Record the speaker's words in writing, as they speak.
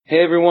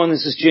Hey everyone,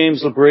 this is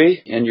James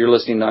Labrie, and you're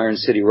listening to Iron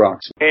City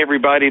Rocks. Hey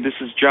everybody, this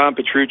is John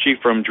Petrucci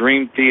from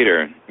Dream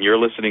Theater. You're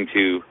listening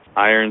to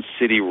Iron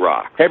City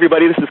Rocks. Hey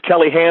everybody, this is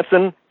Kelly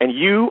Hansen, and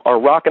you are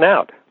rocking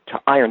out to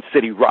Iron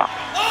City Rocks.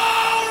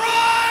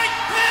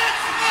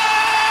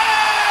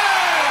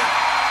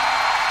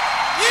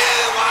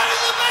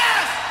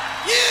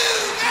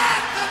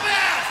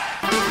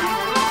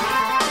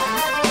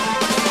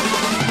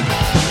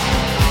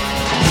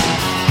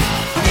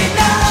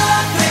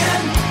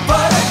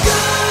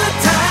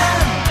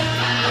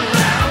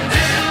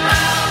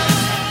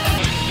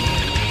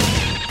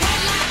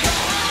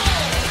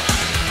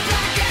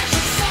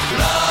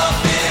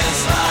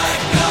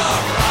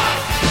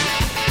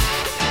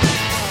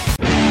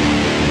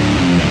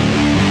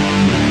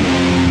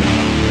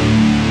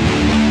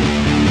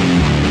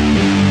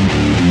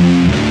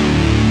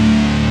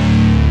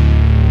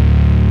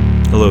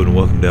 Hello and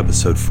welcome to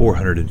episode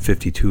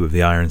 452 of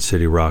the Iron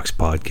City Rocks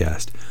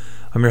podcast.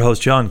 I'm your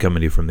host John, coming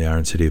to you from the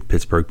Iron City of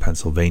Pittsburgh,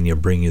 Pennsylvania,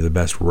 bringing you the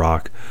best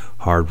rock,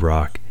 hard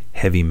rock,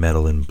 heavy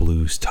metal, and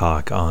blues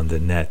talk on the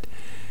net.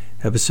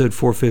 Episode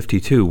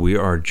 452, we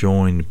are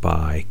joined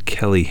by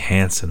Kelly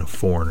Hansen of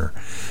Foreigner.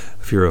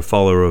 If you're a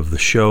follower of the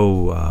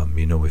show,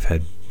 you know we've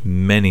had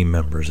many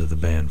members of the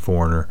band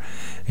Foreigner,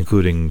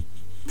 including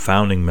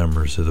founding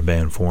members of the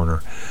band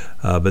Foreigner.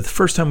 But the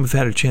first time we've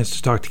had a chance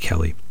to talk to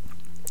Kelly,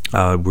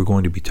 we're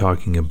going to be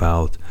talking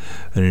about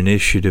an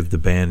initiative the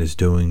band is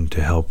doing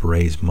to help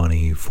raise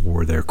money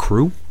for their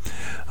crew.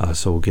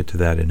 So we'll get to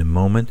that in a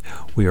moment.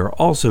 We are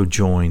also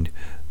joined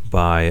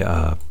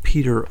by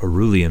Peter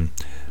Arulian,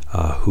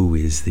 who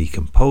is the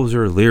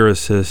composer,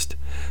 lyricist,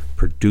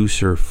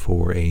 producer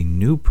for a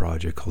new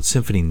project called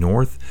Symphony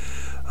North.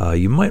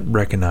 You might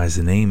recognize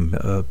the name,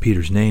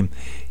 Peter's name.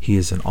 He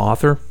is an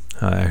author,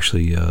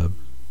 actually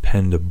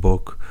penned a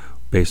book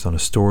based on a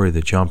story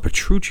that John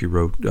Petrucci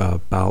wrote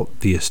about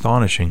The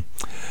Astonishing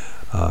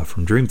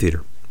from Dream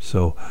Theater.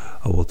 So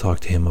we'll talk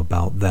to him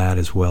about that,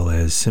 as well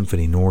as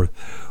Symphony North,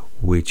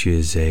 which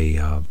is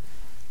an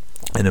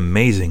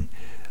amazing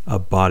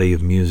body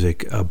of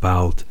music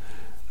about,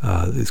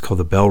 it's called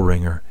The Bell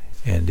Ringer,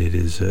 and it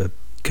is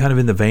kind of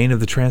in the vein of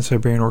the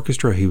Trans-Siberian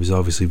Orchestra. He was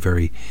obviously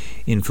very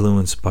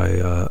influenced by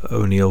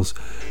O'Neill's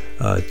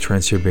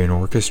Trans-Siberian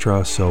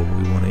Orchestra, so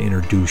we want to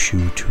introduce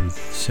you to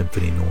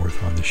Symphony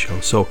North on the show.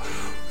 So,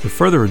 with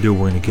further ado,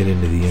 we're going to get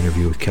into the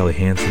interview with Kelly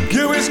Hansen.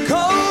 You're as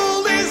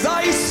cold as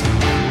ice.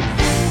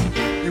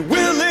 You're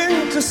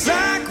willing to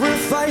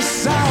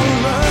sacrifice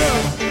our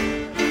love.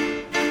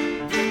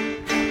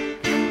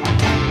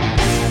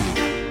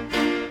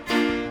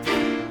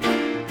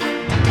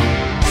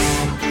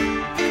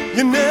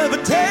 You never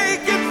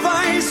take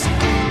advice.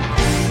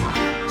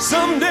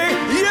 Someday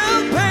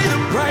you'll pay the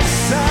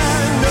price. I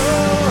know.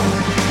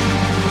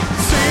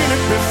 Seen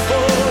it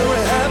before.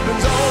 It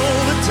happens all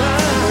the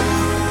time.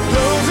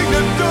 Closing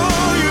the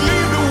door, you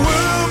leave the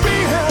world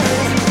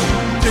behind.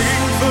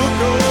 Digging for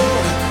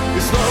gold,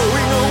 you're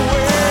throwing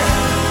away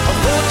a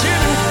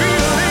fortune and fear.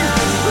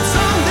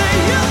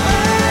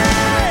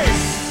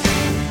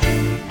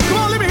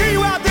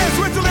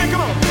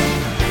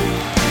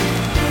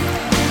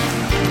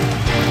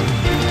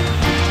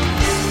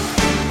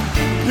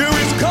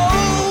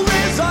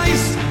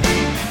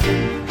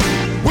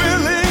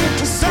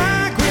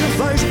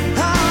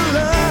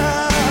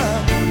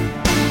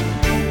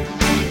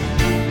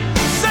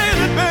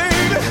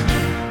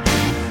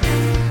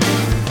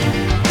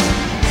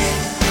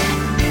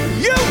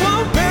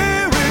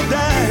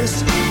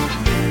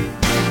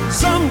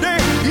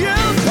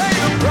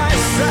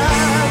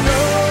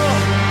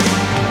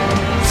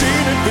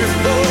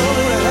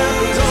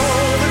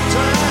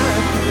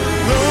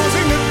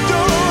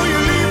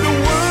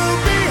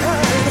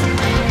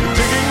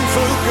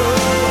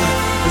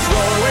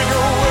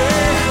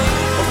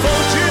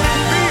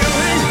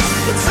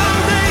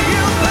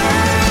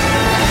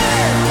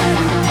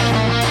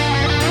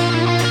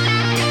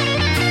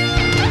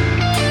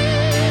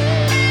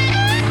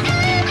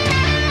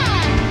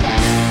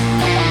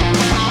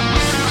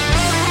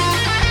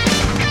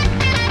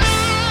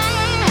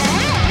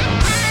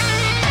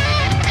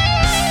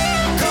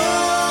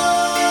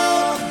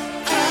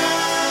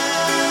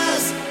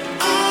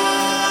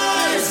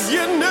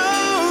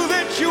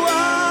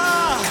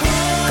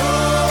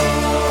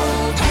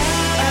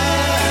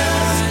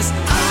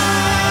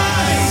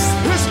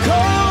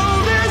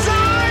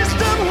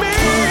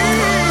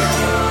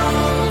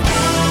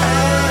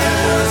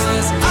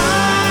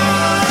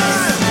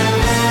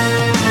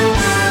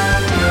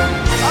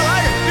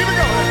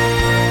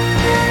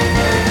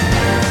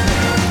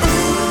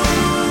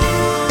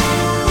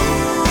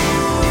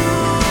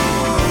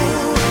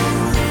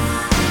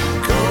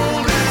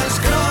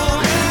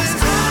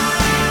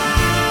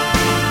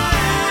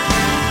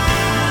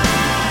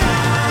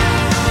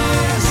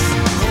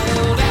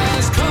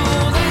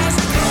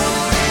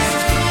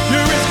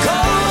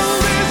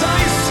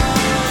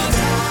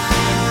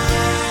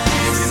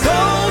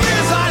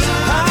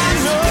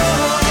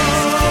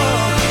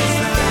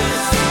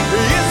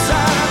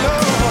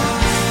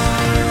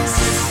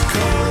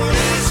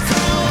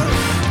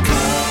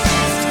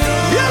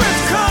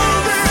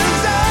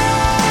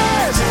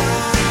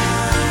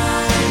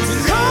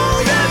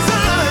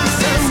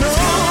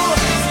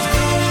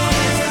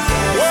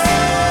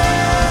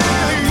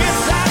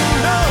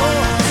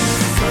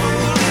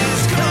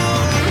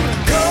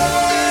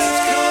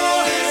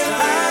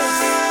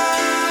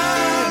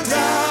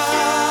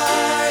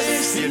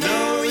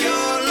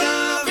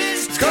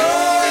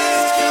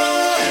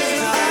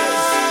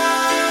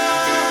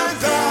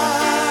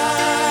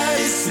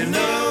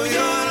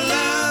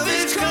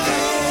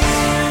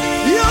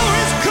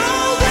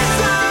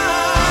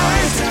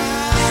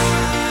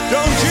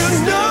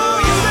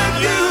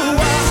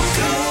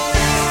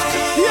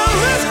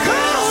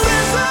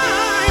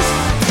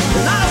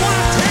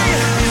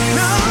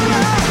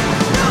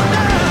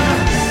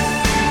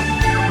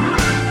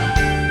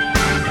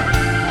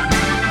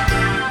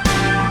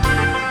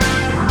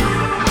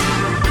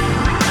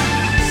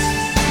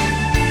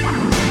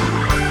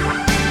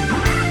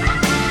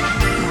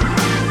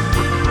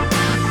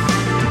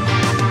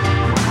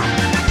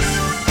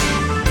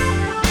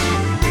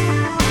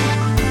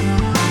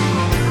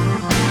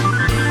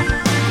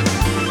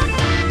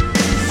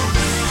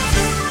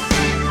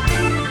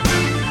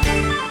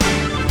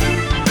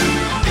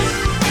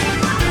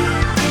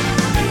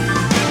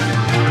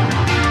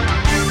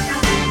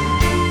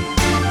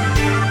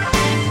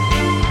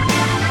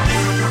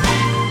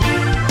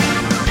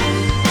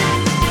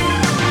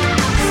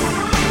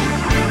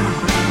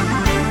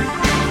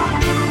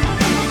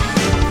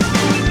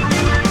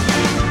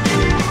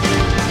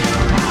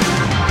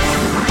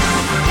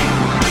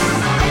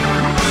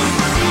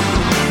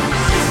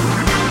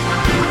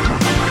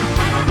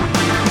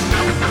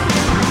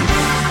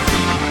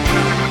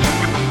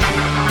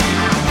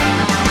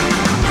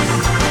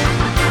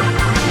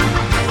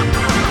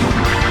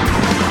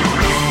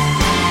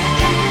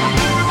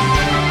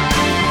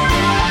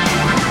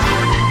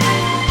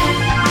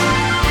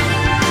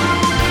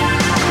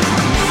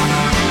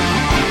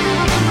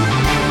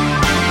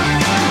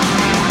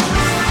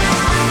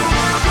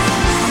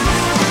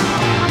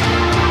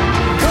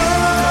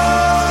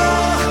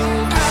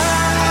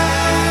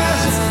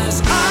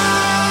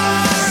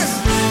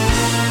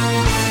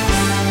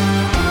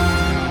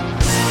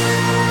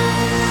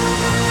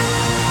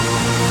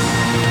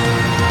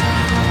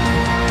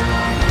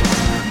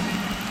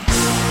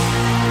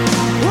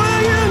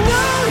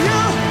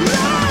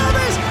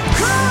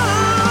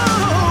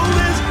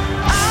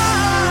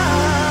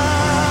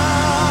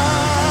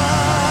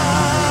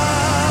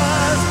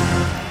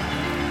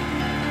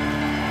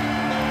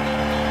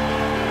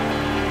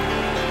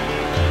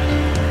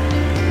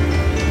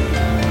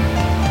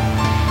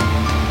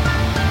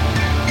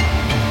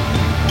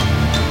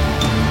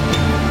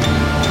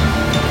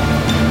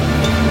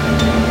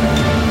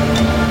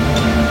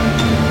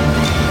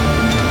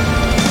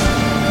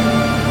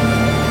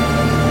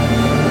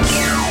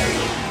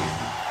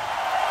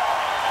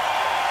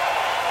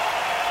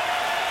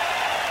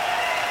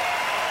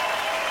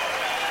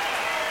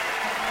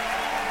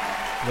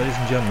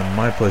 gentlemen,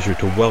 my pleasure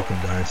to welcome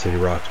to Iron City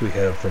Rocks. We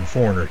have from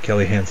Foreigner,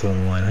 Kelly Hansen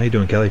on the line. How you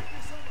doing, Kelly?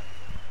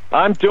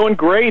 I'm doing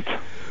great.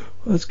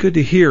 Well, it's good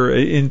to hear.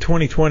 In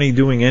 2020,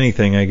 doing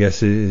anything, I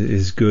guess,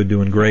 is good.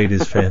 Doing great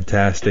is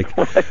fantastic.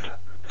 Right.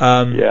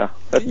 Yeah,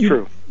 that's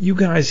true. You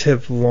guys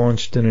have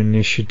launched an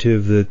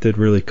initiative that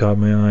really caught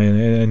my eye,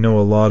 and I know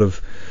a lot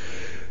of,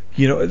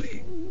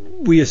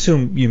 we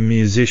assume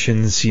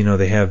musicians,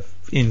 they have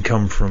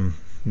income from,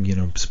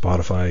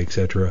 Spotify,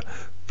 etc.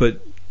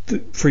 But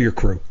for your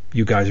crew,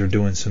 you guys are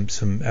doing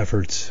some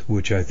efforts,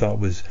 which I thought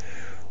was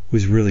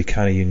really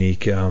kind of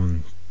unique.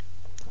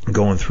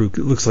 Going through, it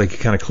looks like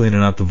kind of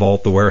cleaning out the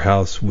vault, the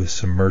warehouse with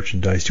some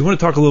merchandise. Do you want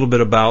to talk a little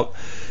bit about,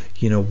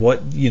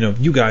 what,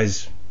 you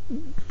guys,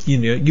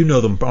 you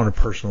know them on a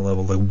personal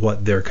level, like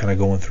what they're kind of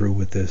going through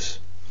with this?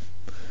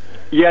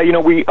 Yeah,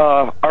 we,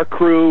 our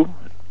crew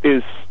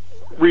is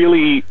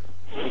really,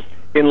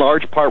 in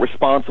large part,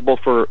 responsible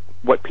for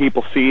what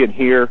people see and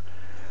hear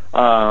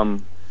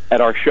at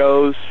our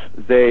shows.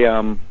 They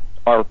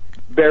are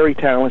very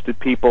talented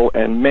people,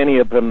 and many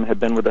of them have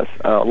been with us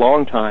a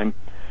long time.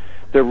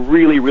 They're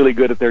really, really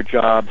good at their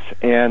jobs,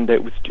 and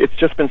it's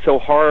just been so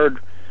hard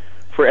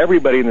for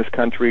everybody in this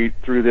country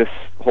through this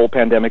whole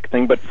pandemic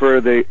thing. But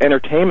for the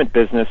entertainment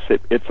business,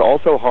 it's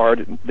also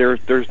hard.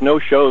 There's no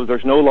shows,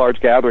 there's no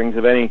large gatherings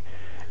of any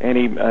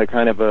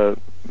kind of a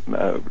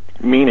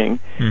meaning,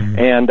 mm-hmm.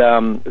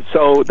 And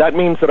so that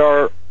means that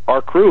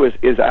our crew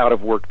is out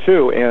of work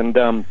too.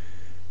 And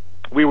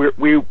we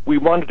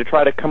wanted to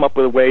try to come up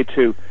with a way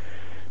to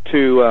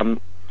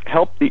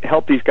help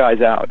these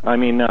guys out. I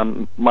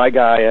mean, my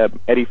guy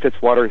Eddie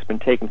Fitzwater has been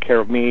taking care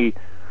of me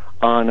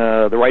on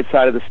the right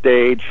side of the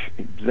stage.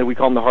 We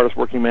call him the hardest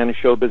working man in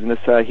show business.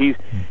 He's,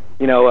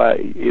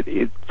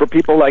 for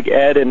people like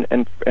Ed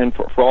and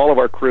for all of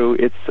our crew,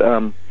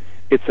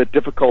 it's a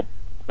difficult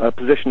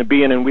position to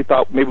be in, and we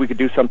thought maybe we could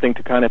do something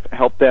to kind of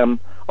help them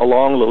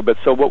along a little bit.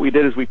 So what we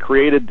did is we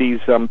created these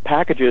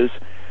packages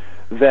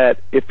that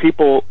if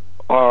people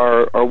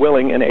are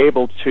willing and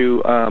able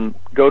to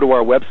go to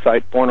our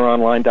website,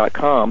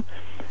 foreigneronline.com,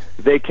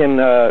 they can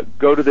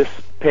go to this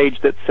page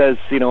that says,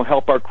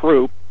 help our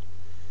crew,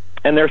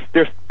 and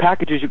there's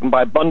packages you can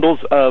buy, bundles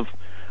of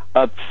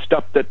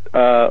stuff that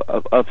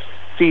of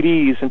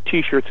CDs and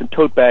T-shirts and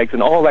tote bags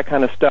and all that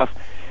kind of stuff,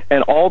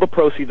 and all the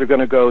proceeds are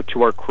going to go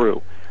to our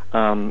crew.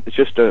 It's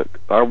just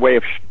our way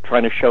of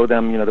trying to show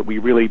them, that we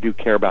really do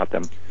care about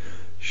them.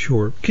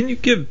 Sure. Can you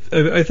give,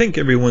 I think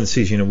everyone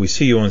sees, we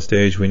see you on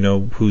stage, we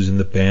know who's in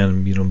the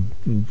band,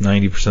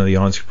 90% of the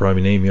audience could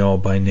probably name you all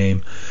by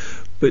name.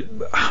 But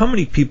how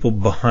many people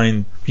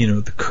behind,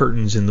 the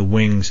curtains in the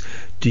wings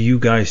do you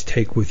guys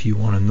take with you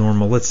on a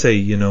normal, let's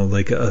say,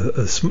 like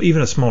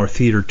even a smaller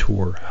theater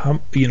tour? How,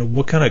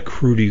 what kind of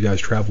crew do you guys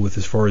travel with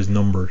as far as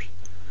numbers?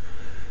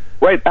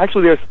 Right.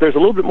 Actually, there's a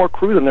little bit more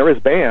crew than there is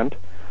band.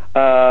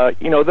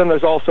 Then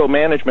there's also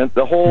management.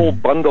 The whole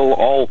bundle,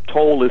 all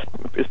told,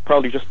 is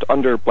probably just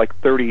under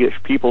like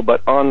 30-ish people.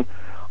 But on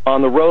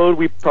the road,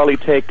 we probably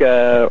take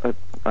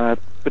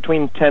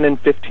between 10 and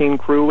 15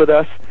 crew with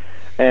us,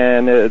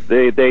 and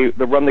they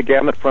run the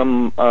gamut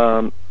from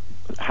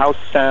house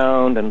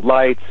sound and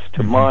lights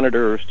to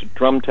monitors to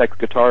drum techs,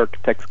 guitar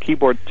techs,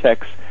 keyboard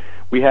techs.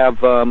 We have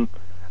tour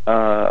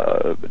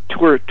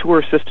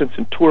assistants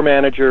and tour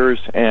managers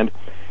and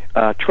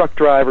truck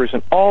drivers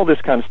and all this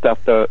kind of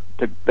stuff that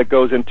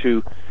goes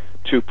into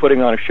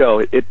putting on a show.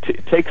 It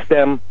takes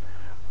them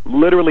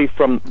literally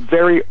from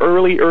very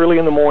early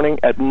in the morning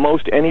at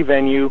most any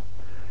venue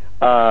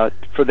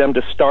for them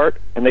to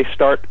start, and they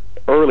start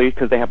early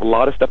because they have a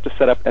lot of stuff to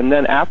set up, and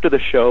then after the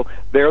show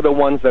they're the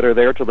ones that are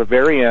there till the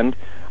very end.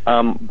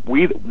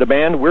 The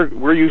band,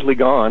 we're usually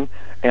gone,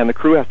 and the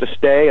crew has to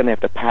stay, and they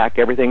have to pack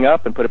everything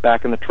up and put it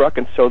back in the truck,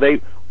 and so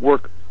they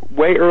work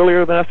way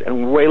earlier than us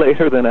and way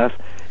later than us,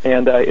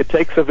 and it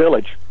takes a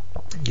village.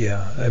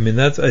 Yeah, I mean,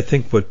 that's, I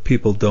think, what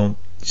people don't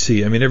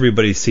see. I mean,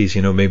 everybody sees,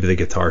 maybe the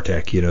guitar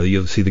tech,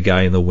 you'll see the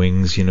guy in the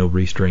wings,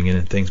 restringing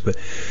and things, but,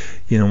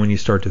 when you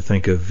start to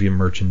think of your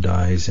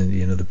merchandise and,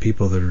 the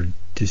people that are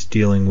just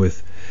dealing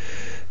with,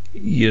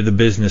 the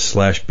business /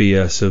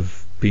 BS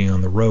of being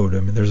on the road, I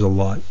mean, there's a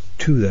lot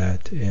to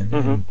that,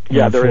 and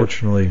yeah,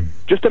 unfortunately... There is.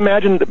 Just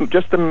imagine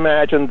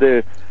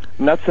the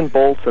nuts and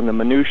bolts and the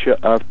minutia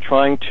of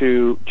trying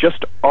to,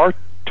 just our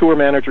tour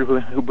manager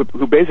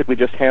who basically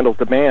just handles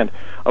the band,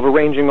 of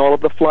arranging all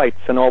of the flights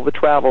and all the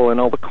travel and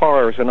all the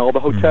cars and all the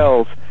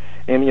hotels,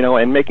 and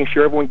and making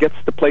sure everyone gets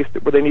to the place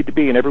where they need to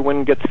be and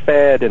everyone gets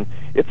fed, and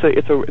it's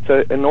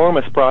an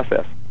enormous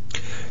process.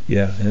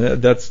 Yeah,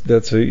 and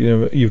that's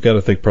you've got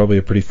to think probably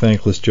a pretty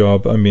thankless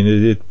job. I mean,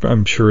 it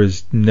I'm sure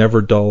is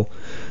never dull,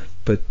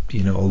 but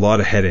a lot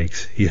of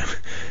headaches. You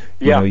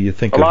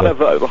think a lot of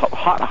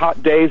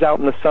hot days out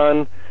in the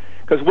sun.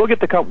 Because we'll get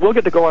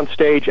to go on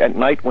stage at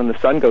night when the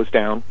sun goes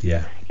down.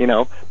 Yeah.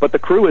 But the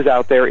crew is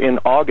out there in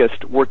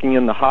August working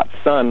in the hot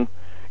sun,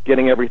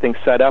 getting everything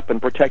set up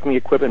and protecting the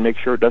equipment, make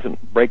sure it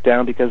doesn't break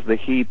down because of the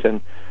heat.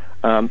 And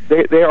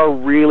they are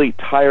really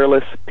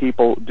tireless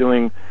people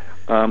doing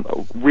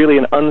really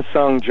an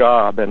unsung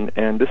job,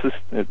 and this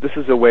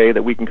is a way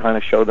that we can kind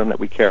of show them that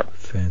we care.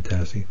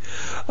 Fantastic.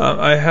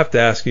 I have to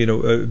ask,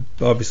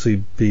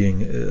 obviously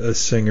being a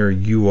singer,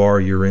 you are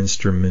your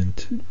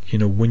instrument.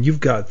 When you've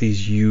got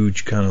these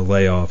huge kind of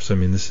layoffs, I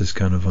mean, this is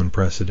kind of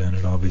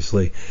unprecedented,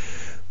 obviously.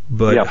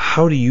 But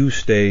how do you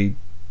stay,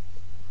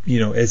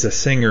 as a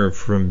singer,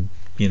 from,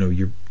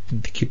 to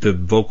keep the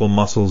vocal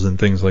muscles and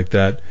things like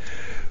that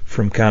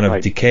from kind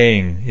of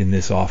decaying in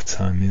this off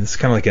time? I mean, it's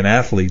kind of like an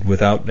athlete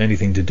without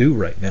anything to do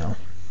right now.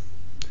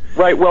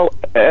 Right. Well,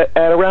 at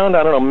around,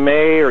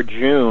 May or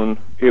June,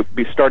 it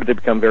started to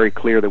become very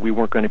clear that we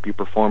weren't going to be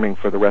performing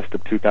for the rest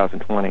of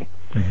 2020.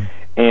 Mm-hmm.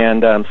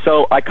 And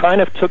so I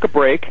kind of took a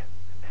break,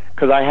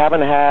 because I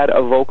haven't had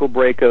a vocal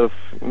break of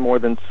more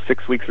than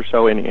 6 weeks or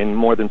so in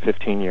more than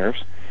 15 years.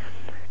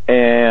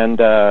 And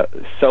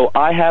so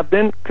I have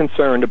been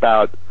concerned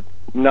about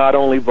not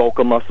only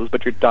vocal muscles,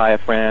 but your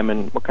diaphragm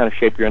and what kind of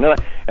shape you're in. And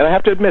I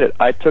have to admit it,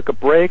 I took a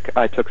break,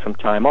 I took some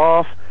time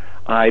off,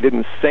 I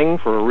didn't sing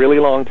for a really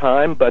long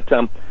time, but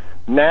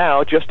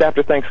now, just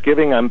after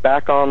Thanksgiving, I'm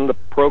back on the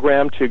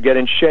program to get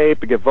in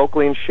shape, to get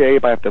vocally in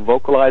shape. I have to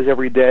vocalize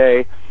every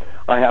day.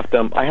 I have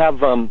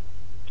a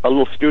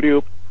little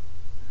studio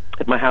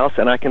at my house,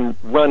 and I can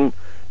run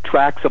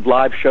tracks of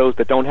live shows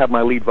that don't have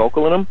my lead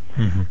vocal in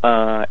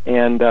them,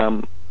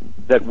 and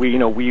that we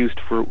used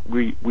for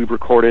we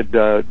recorded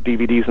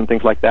DVDs and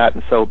things like that,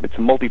 and so it's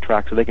a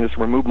multi-track, so they can just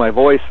remove my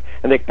voice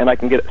and I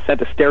can get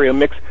sent a stereo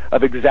mix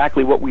of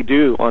exactly what we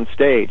do on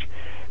stage,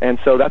 and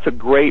so that's a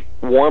great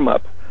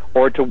warm-up.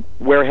 Or to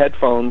wear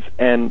headphones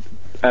and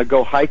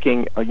go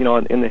hiking,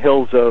 in the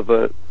hills of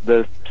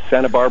the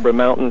Santa Barbara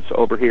Mountains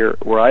over here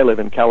where I live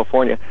in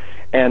California,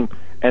 and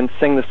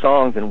sing the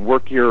songs and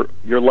work your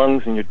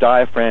lungs and your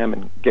diaphragm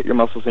and get your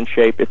muscles in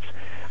shape.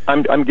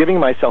 I'm giving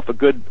myself a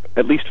good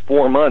at least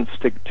 4 months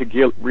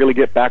to really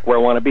get back where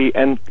I want to be,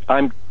 and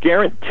I'm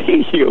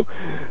guarantee you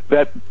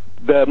that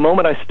the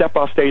moment I step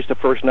off stage the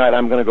first night,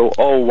 I'm going to go,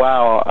 oh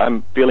wow,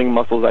 I'm feeling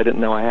muscles I didn't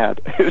know I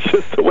had. It's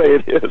just the way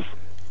it is.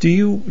 Do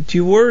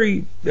you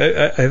worry?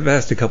 I've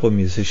asked a couple of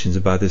musicians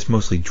about this,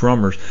 mostly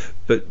drummers,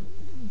 but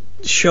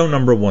show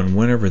number one,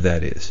 whenever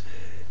that is,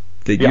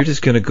 that you're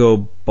just going to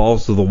go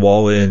balls to the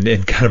wall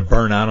and kind of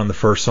burn out on the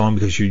first song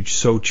because you're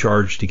so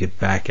charged to get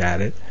back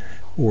at it,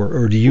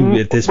 or do you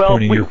at this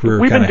point in your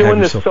career kind of have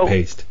yourself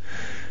paced?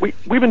 We've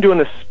been doing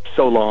this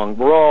so long.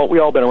 We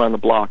all been around the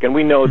block, and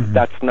we know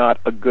that's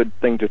not a good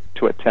thing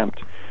to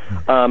attempt.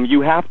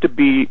 You have to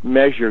be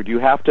measured. You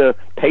have to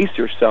pace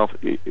yourself.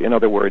 In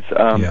other words.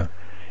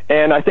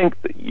 And I think,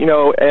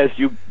 as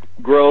you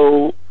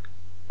grow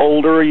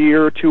older, a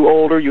year or two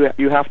older,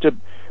 you have to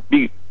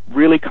be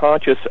really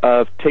conscious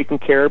of taking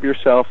care of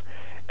yourself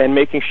and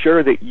making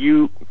sure that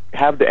you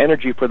have the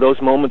energy for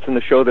those moments in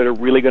the show that are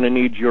really going to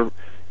need your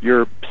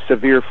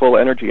severe full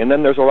energy. And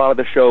then there's a lot of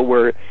the show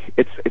where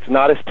it's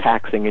not as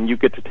taxing, and you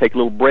get to take a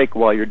little break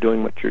while you're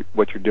doing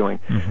what you're doing.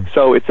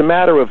 So it's a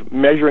matter of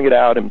measuring it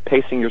out and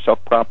pacing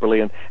yourself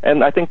properly.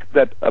 And I think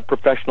that a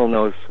professional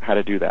knows how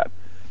to do that.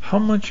 How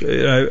much,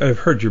 I've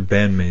heard your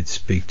bandmates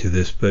speak to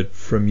this, but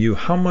from you,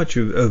 how much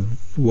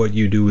of what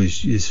you do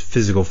is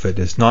physical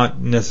fitness,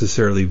 not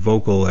necessarily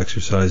vocal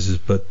exercises,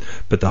 but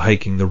the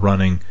hiking, the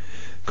running,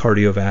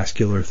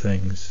 cardiovascular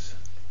things?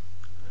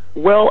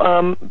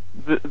 Well,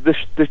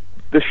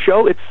 the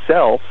show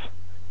itself,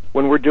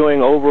 when we're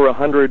doing over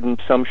 100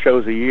 and some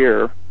shows a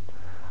year,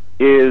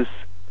 is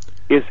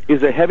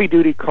a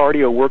heavy-duty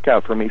cardio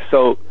workout for me.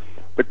 So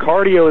the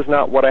cardio is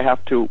not what I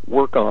have to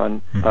work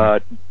on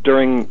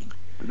during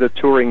the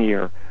touring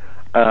year.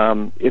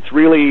 It's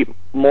really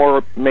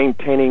more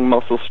maintaining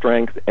muscle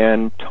strength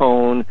and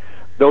tone.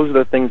 Those are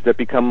the things that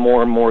become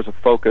more and more as a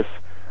focus,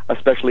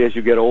 especially as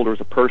you get older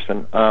as a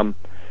person.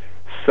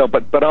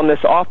 But on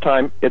this off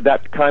time,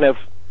 that kind of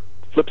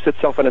flips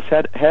itself on its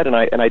head, and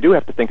I do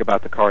have to think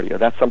about the cardio.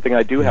 That's something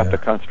I do have to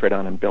concentrate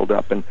on and build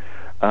up, and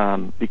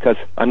because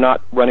I'm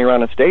not running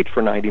around on stage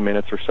for 90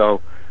 minutes or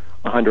so,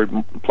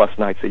 100 plus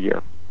nights a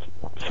year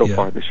so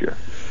far this year.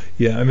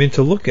 Yeah, I mean,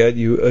 to look at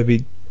you, I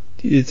mean,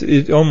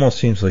 it almost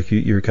seems like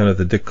you're kind of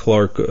the Dick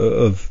Clark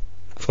of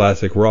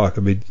classic rock.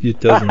 I mean, it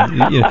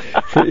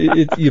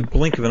doesn't. You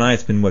blink of an eye.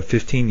 It's been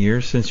 15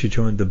 years since you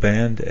joined the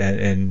band,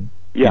 and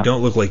you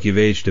don't look like you've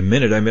aged a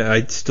minute. I mean,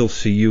 I still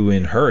see you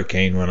in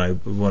Hurricane when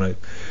I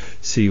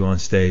see you on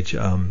stage.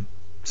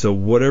 So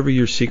whatever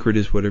your secret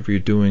is, whatever you're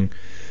doing,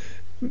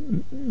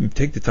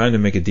 take the time to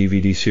make a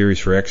DVD series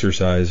for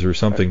exercise or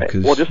something,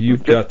 because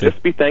you've got to.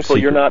 Just be thankful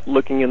you're not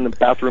looking in the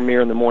bathroom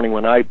mirror in the morning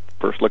when I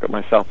first look at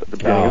myself at the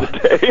beginning of the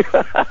day.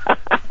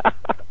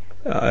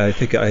 I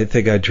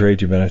think I'd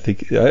trade you, man. I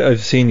think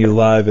I've seen you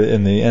live,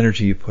 and the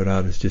energy you put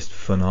out is just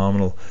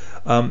phenomenal.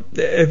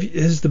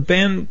 Has the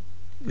band?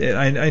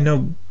 I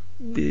know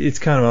it's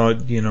kind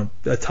of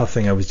a tough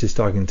thing. I was just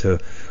talking to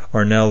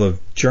Arnell of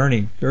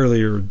Journey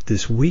earlier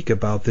this week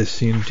about this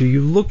scene. Do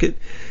you look at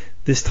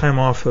this time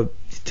off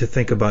to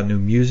think about new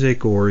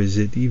music, or is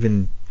it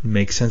even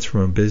make sense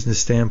from a business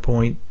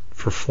standpoint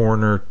for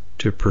Foreigner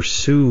to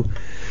pursue,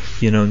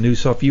 new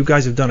stuff. You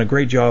guys have done a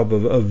great job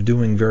of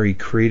doing very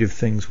creative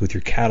things with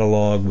your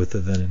catalog, with the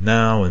Then and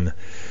Now, and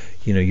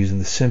using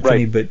the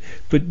symphony. Right.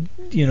 But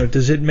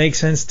does it make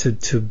sense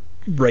to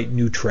write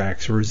new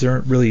tracks, or is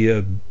there really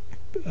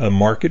a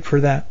market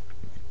for that?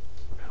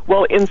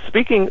 Well, in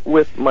speaking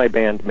with my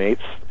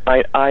bandmates,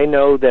 I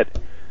know that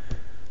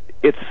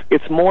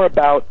it's more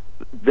about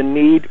the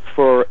need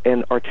for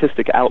an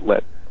artistic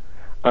outlet.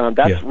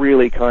 That's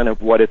really kind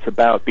of what it's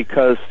about,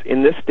 because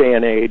in this day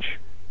and age,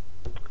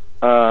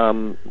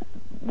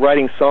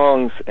 writing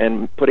songs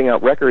and putting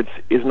out records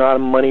is not a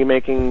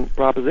money-making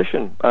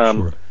proposition.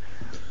 Sure.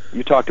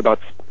 You talked about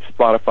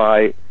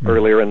Spotify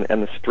earlier and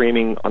the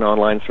streaming on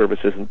online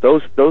services, and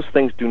those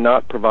things do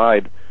not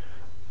provide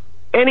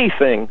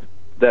anything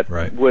that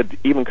would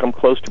even come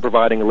close to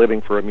providing a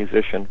living for a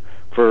musician.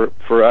 For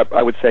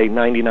I would say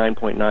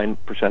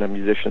 99.9% of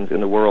musicians in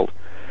the world.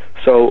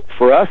 So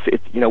for us,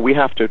 it's we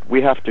have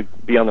to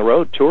be on the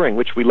road touring,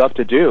 which we love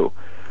to do.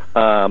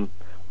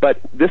 But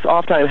this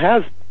off time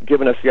has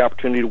given us the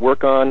opportunity to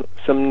work on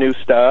some new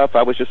stuff.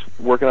 I was just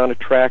working on a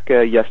track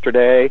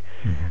yesterday,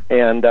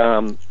 and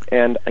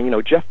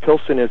Jeff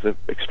Pilson is an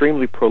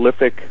extremely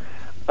prolific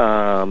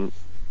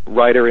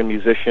writer and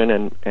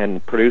musician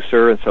and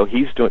producer, and so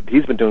he's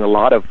been doing a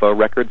lot of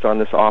records on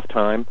this off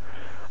time.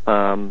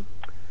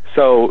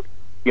 So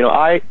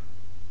I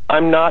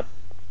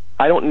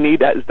don't need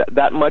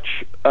that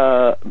much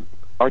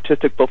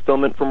artistic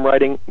fulfillment from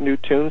writing new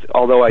tunes,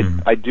 although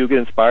I do get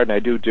inspired and I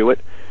do it.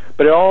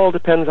 But it all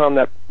depends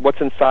on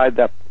what's inside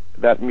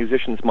that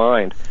musician's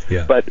mind.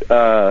 Yeah. But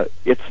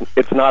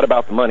it's not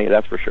about the money,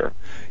 that's for sure.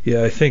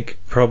 Yeah, I think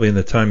probably in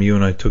the time you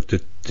and I took to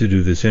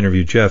do this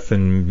interview, Jeff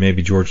and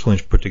maybe George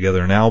Lynch put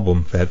together an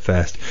album that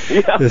fast.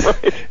 Yeah,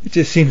 right. It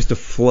just seems to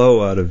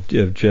flow out of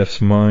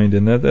Jeff's mind,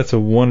 and that's a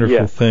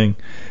wonderful thing.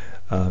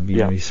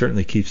 He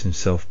certainly keeps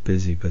himself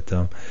busy. But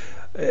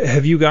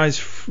have you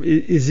guys?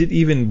 Is it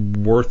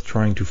even worth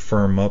trying to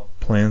firm up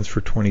plans for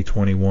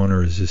 2021,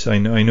 or is this? I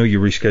know you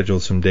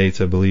rescheduled some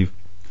dates, I believe,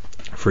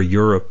 for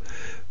Europe,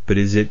 but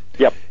is it?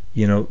 Yep.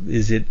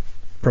 Is it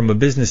from a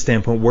business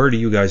standpoint? Where do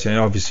you guys? And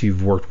obviously,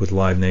 you've worked with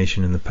Live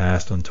Nation in the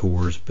past on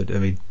tours, but I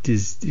mean,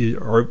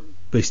 are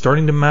they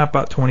starting to map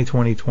out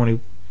 2020,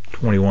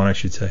 2021? I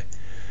should say.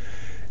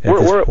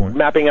 We're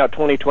mapping out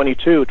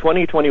 2022.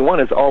 2021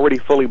 is already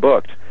fully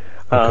booked.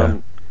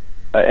 Okay.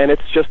 And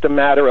it's just a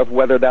matter of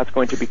whether that's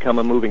going to become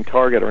a moving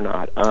target or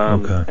not.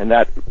 And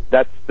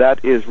that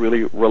is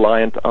really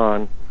reliant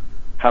on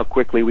how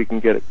quickly we can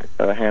get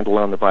a handle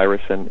on the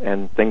virus,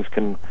 and things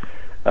can,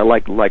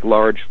 like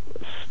large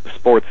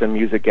sports and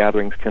music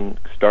gatherings, can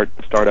start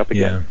up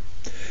again.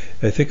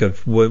 Yeah, I think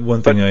of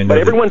one thing I know. But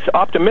everyone's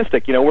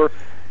optimistic.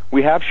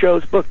 We have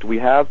shows booked. We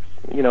have,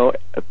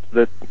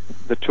 the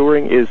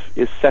touring is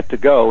set to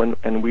go,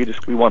 and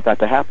we want that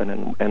to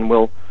happen, and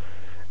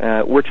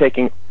we're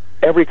taking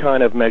every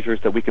kind of measures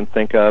that we can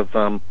think of.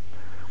 I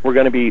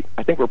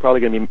think we're probably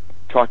going to be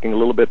talking a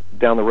little bit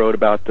down the road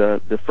about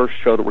the first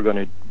show that we're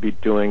going to be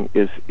doing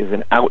is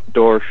an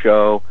outdoor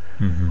show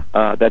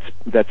that's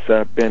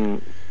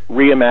been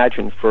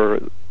reimagined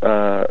for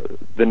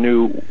the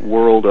new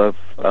world of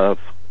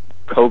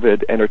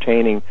COVID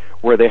entertaining,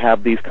 where they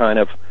have these kind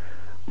of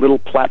little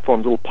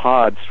platforms, little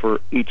pods for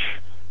each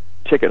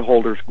ticket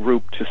holders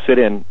group to sit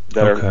in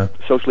that are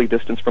socially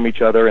distanced from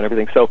each other and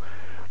everything. So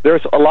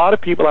there's a lot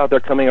of people out there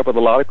coming up with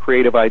a lot of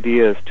creative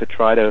ideas to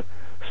try to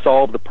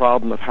solve the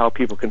problem of how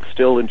people can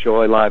still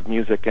enjoy live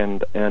music,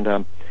 and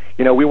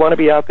we want to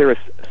be out there as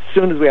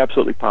soon as we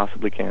absolutely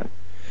possibly can.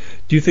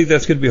 Do you think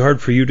that's going to be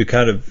hard for you to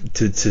kind of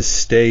to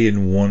stay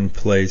in one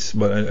place?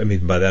 But I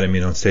mean, by that I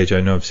mean on stage.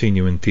 I know I've seen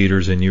you in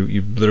theaters, and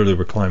you literally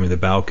were climbing the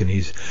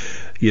balconies.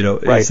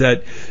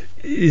 Right.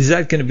 Is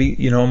that going to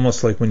be,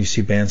 almost like when you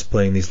see bands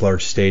playing these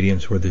large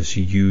stadiums where there's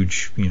a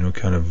huge,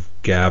 kind of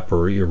gap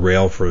or a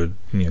rail for,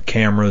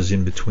 cameras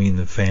in between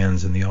the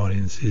fans and the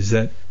audience?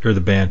 Or the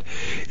band?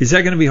 Is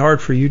that going to be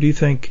hard for you, do you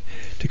think,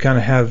 to kind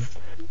of have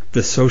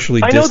the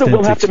socially distant experience? I know that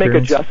we'll have to make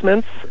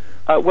adjustments.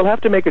 We'll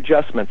have to make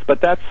adjustments, but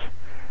that's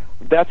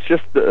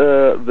just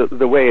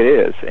the way it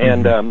is.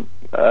 And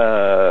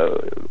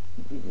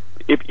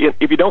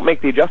if you don't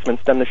make the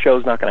adjustments, then the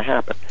show's not going to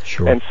happen.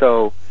 Sure. And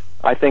so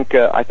I think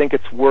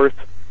it's worth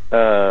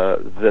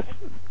the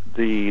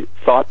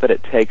thought that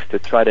it takes to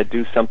try to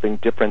do something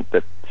different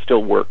that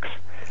still works.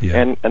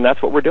 Yeah. And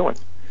that's what we're doing.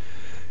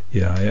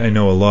 Yeah, I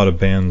know a lot of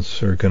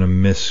bands are going to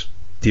miss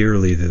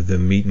dearly the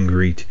meet and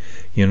greet,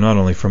 not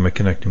only from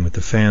connecting with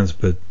the fans,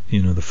 but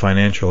the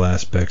financial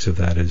aspects of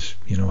that is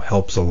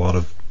helps a lot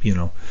of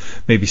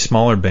maybe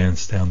smaller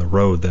bands down the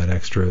road, that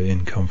extra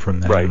income from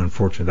that. Right. And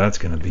unfortunately, that's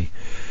going to be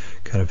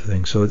kind of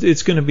thing. So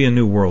it's going to be a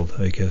new world,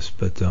 I guess.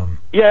 But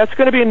yeah, it's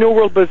going to be a new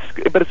world, but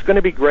it's going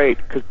to be great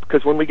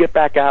because when we get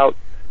back out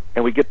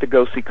and we get to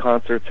go see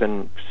concerts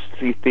and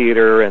see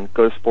theater and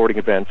go to sporting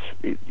events,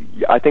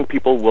 I think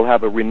people will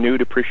have a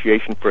renewed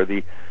appreciation for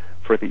the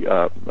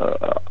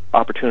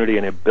opportunity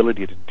and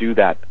ability to do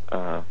that,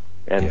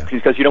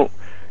 because you don't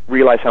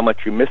realize how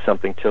much you miss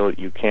something till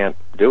you can't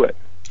do it.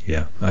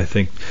 Yeah, I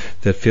think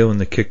that feeling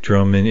the kick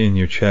drum in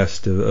your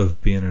chest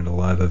of being at a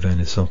live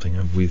event is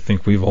something we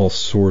think we've all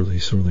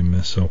sorely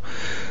missed. So,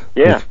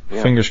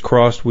 fingers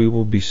crossed, we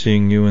will be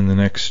seeing you in the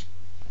next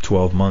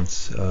 12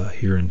 months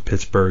here in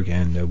Pittsburgh,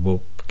 and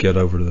we'll get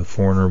over to the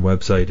Foreigner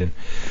website and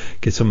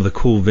get some of the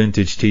cool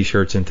vintage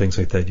T-shirts and things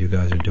like that you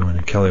guys are doing.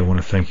 And Kelly, I want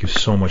to thank you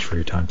so much for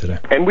your time today.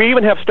 And we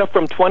even have stuff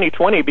from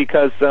 2020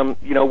 because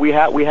we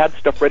had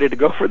stuff ready to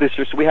go for this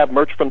year, so we have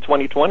merch from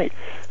 2020.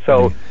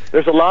 So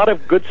there's a lot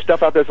of good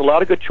stuff out there. There's a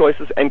lot of good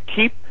choices, and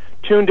keep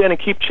tuned in and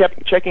keep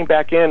checking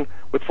back in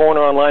with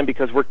Foreigner Online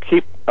because we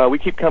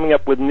keep coming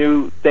up with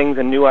new things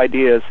and new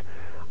ideas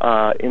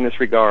in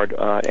this regard.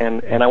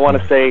 And I want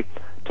to say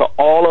to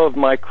all of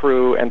my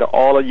crew and to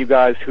all of you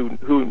guys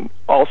who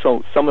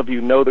also, some of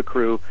you know the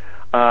crew,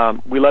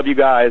 we love you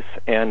guys,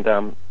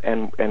 and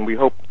we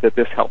hope that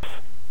this helps.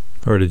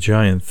 All right, a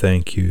giant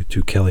thank you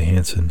to Kelly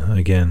Hansen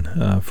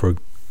again for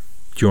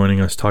joining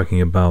us, talking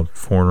about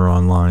Foreigner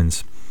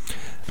Online's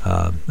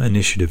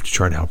initiative to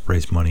try to help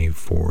raise money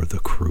for the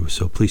crew.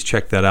 So please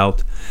check that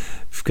out.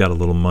 If you've got a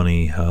little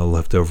money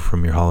left over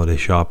from your holiday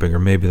shopping, or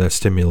maybe that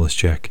stimulus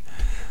check,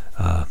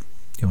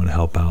 you want to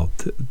help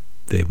out,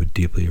 they would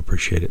deeply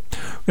appreciate it.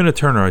 We're going to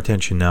turn our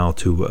attention now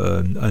to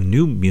a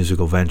new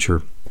musical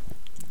venture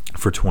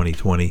for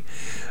 2020.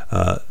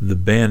 The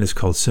band is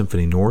called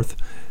Symphony North.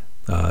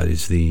 It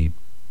is the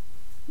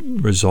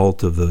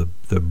result of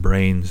the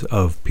brains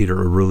of Peter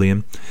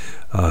Arulian,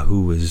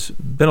 who has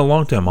been a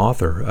longtime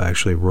author.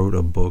 Actually wrote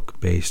a book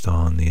based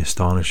on the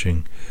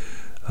astonishing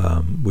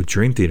with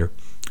Dream Theater,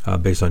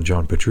 based on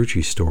John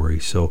Petrucci's story.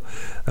 So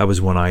that was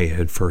when I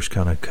had first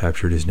kind of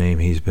captured his name.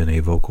 He's been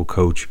a vocal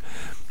coach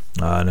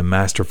and a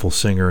masterful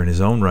singer in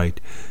his own right,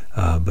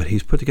 but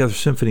he's put together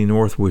Symphony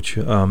North, which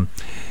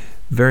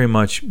very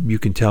much you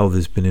can tell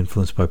has been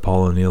influenced by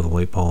Paul O'Neill, the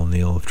late Paul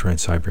O'Neill of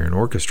Trans-Siberian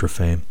Orchestra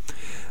fame.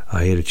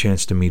 I had a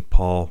chance to meet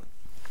Paul,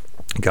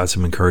 got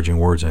some encouraging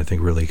words, and I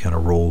think really kind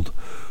of rolled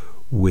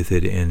with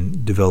it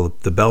and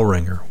developed The Bell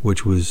Ringer,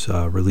 which was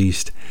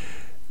released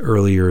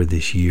earlier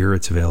this year.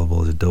 It's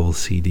available as a double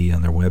CD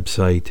on their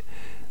website.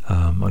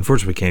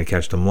 Unfortunately, we can't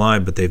catch them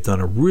live, but they've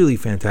done a really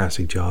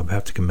fantastic job. I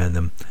have to commend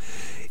them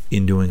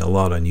in doing a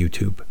lot on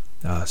YouTube.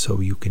 So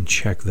you can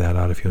check that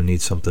out if you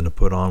need something to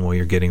put on while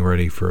you're getting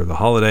ready for the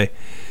holiday.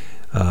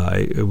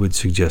 I would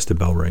suggest a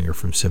bell ringer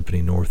from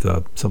Symphony North,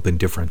 something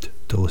different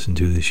to listen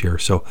to this year.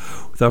 So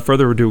without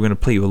further ado, we're going to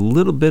play you a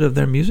little bit of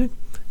their music,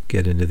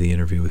 get into the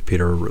interview with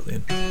Peter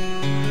Arulian.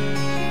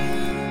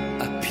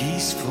 A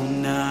peaceful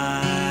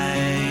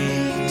night,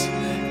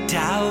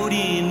 doubt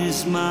in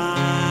his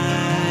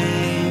mind,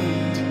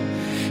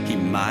 he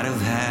might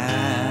have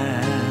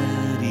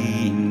had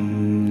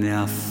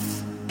enough.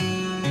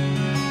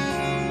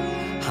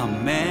 How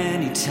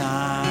many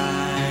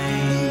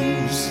times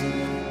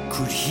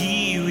could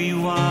he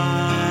rewind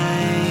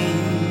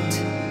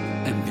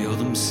and build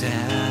himself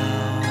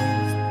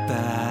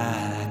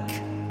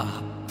back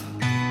up?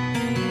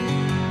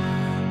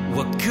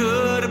 What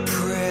good a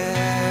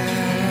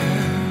prayer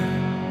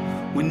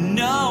when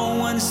no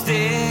one's there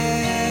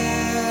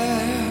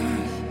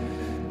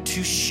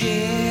to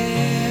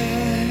share,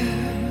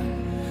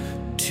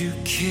 to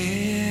care?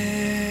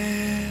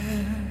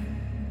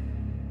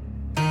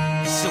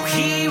 So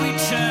he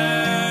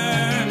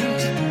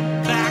returned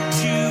back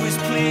to his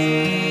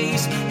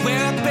place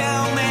where a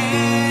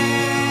bellman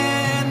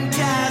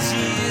does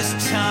his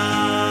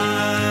time.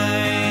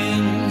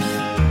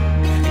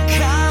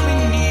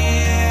 Coming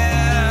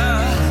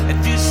near at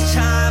this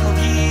time of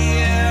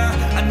year,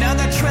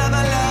 another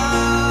traveler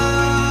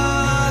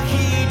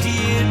he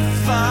did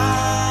find.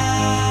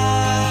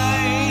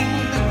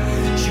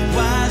 She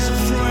was a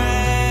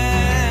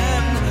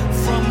friend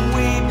from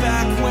way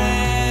back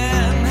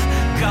when,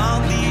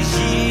 gone these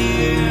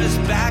years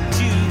back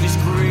to his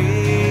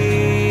graves.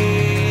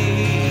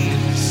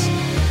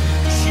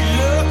 She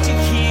looked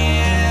at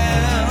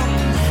him,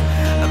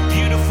 a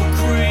beautiful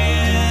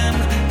grin,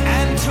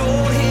 and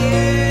told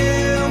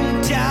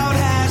him doubt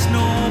has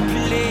no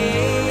place.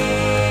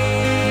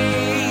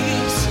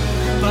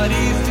 But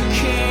if it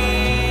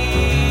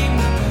came,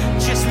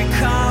 just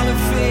recall her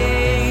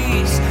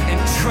face and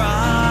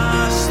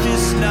trust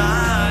this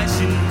night's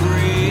embrace.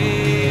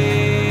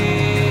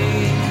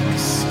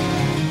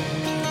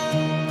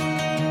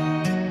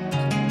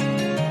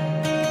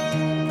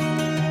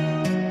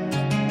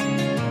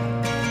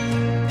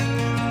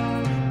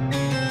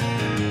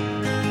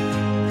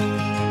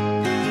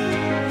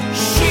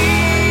 She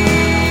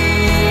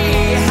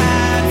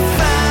had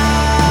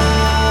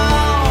found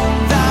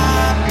the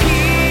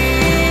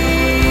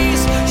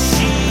peace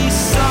she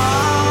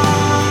sought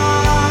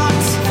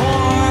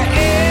forever.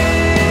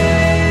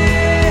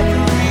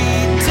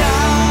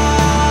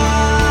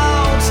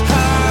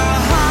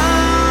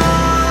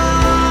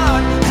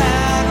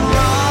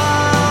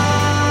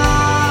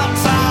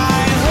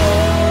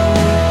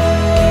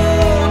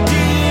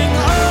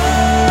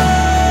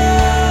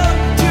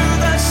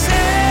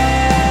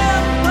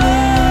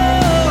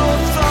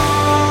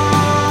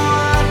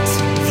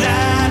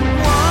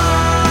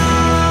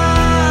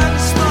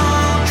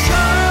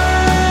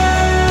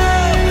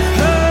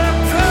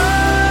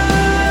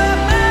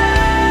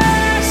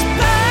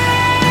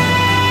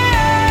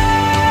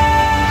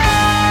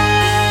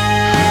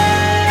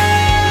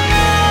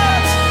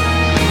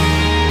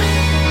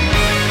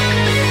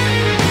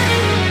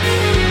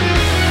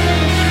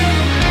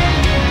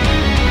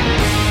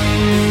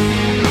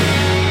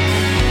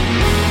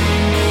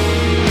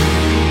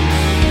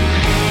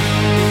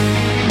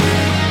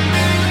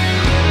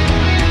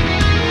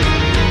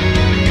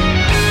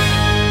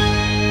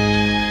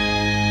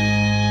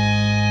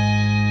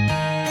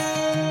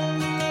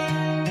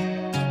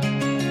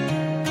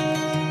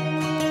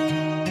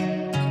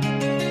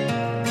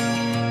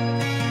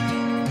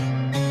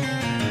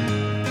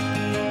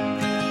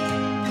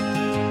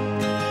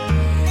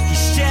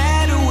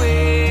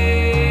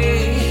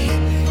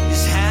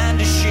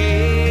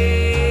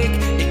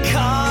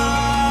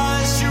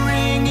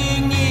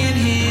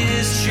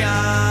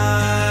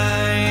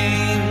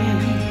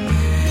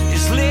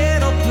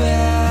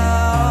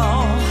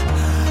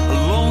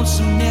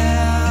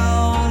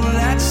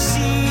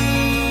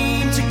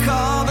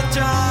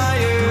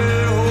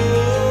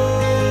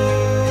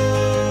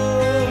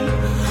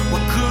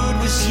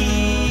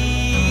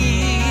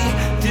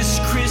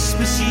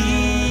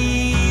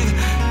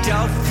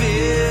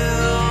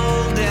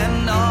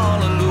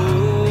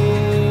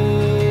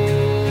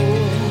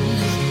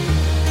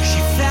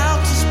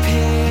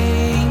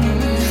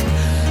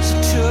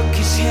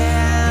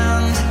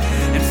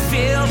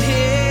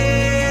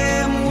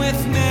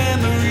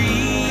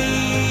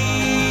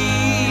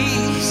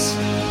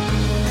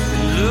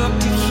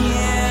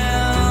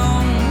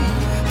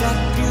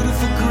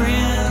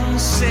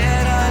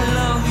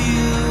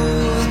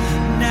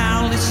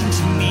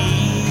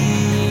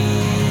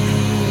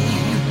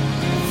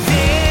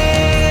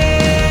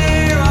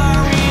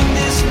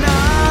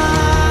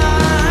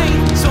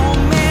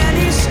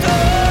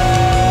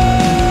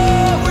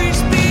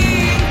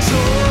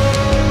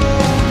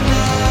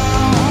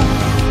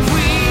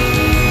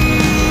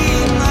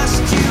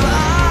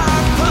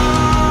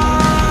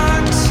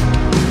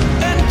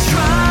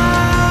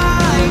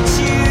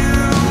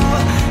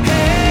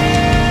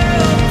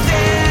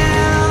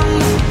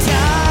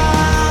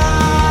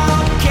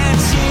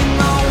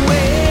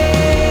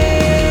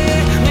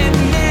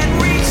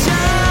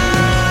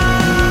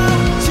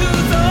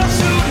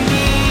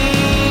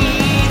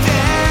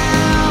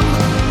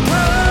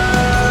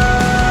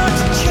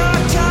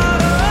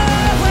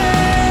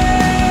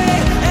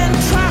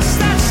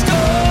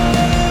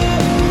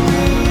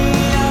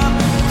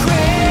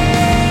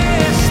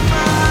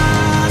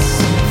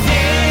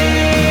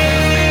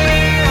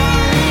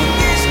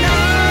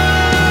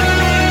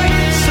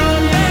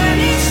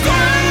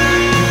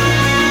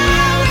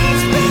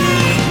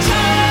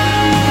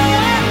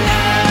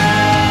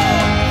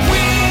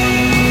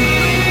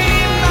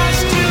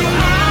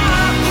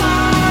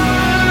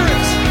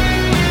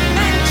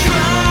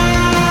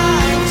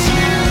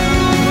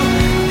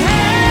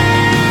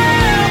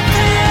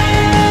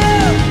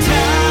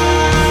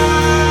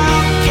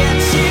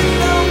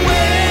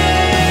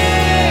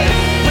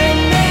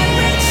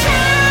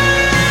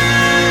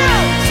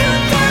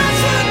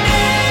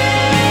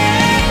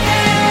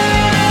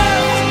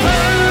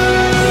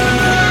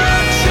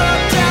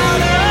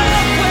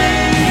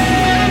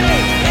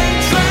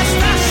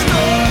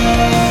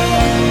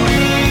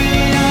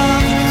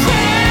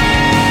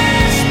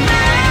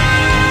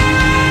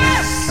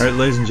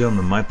 Ladies and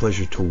gentlemen, my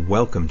pleasure to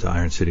welcome to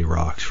Iron City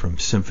Rocks from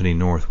Symphony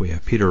North. We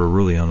have Peter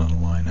Arulian on the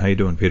line. How you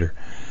doing, Peter?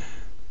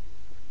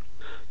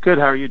 Good.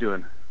 How are you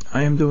doing?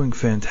 I am doing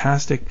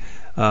fantastic.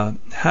 Had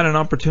an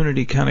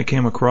opportunity, kind of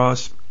came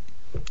across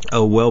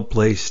a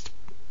well-placed,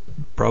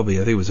 probably I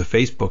think it was a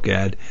Facebook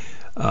ad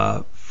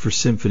for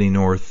Symphony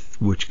North,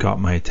 which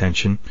caught my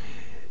attention.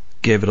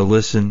 Gave it a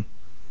listen,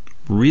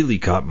 really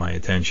caught my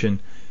attention.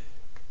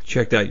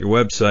 Checked out your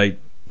website,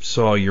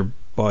 saw your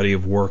body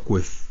of work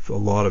with a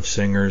lot of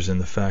singers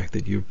and the fact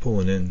that you're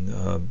pulling in,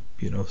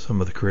 some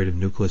of the creative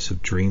nucleus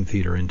of Dream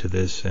Theater into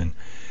this, and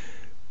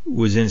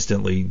was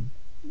instantly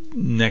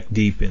neck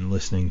deep in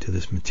listening to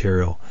this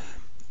material.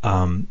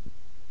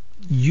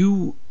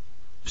 You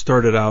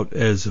started out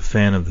as a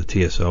fan of the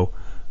TSO.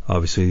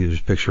 Obviously, there's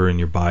a picture in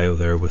your bio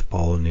there with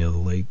Paul O'Neill, the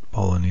late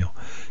Paul O'Neill.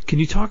 Can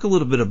you talk a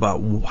little bit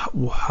about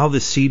how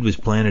the seed was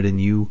planted in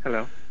you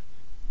Hello.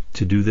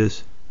 to do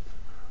this?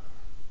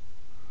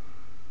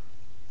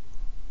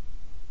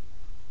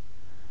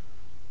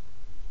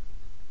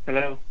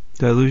 Hello.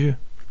 Did I lose you?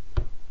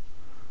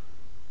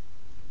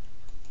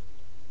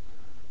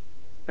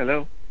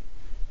 Hello.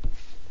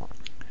 I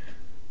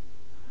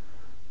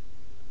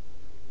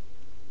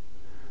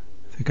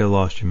think I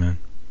lost you, man.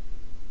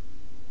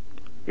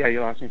 Yeah,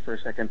 you lost me for a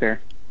second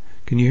there.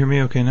 Can you hear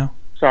me okay now?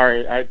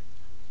 Sorry. I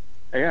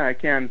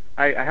can.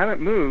 I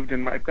haven't moved,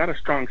 and I've got a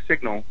strong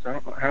signal, so I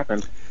don't know what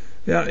happened.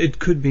 Yeah, it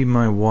could be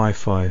my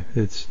Wi-Fi.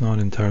 It's not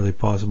entirely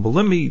possible.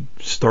 Let me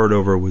start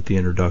over with the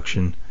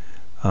introduction,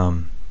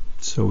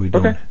 so we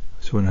don't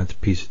have to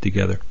piece it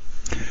together.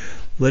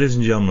 Ladies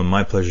and gentlemen,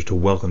 my pleasure to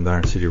welcome to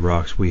Iron City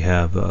Rocks. We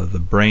have the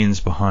brains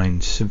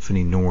behind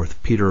Symphony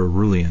North, Peter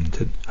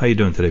Arulian. How you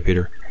doing today,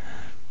 Peter?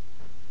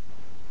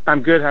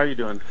 I'm good. How are you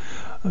doing?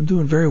 I'm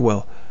doing very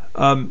well.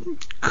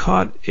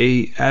 Caught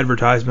a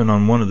advertisement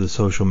on one of the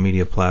social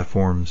media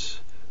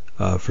platforms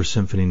for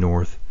Symphony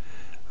North.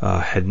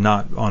 Had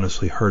not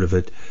honestly heard of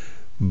it,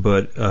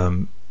 but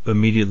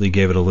immediately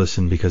gave it a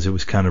listen because it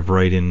was kind of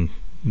right in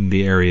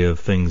the area of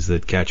things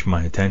that catch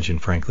my attention,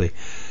 frankly.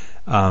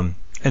 And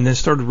then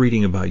started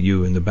reading about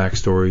you and the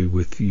backstory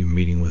with you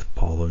meeting with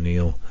Paul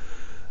O'Neill,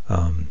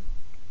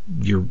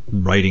 your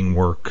writing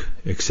work,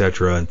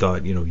 etc., and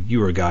thought, you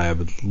were a guy I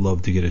would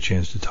love to get a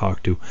chance to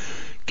talk to.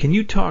 Can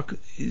you talk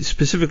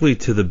specifically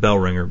to the Bell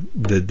Ringer,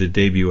 the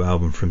debut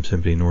album from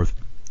Symphony North,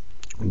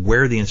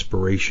 where the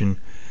inspiration,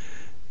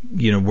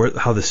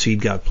 how the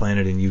seed got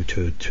planted in you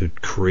to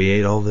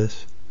create all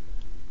this?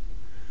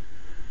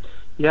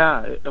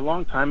 Yeah, a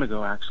long time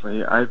ago,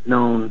 actually. I've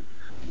known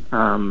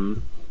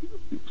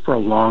for a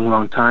long,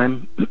 long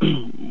time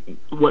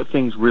what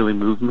things really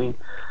move me,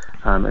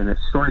 and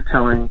it's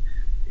storytelling.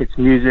 It's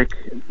music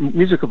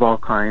of all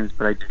kinds,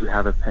 but I do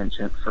have a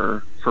penchant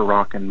for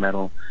rock and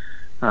metal,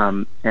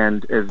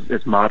 and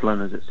as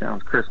maudlin as it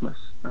sounds, Christmas.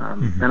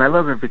 And I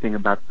love everything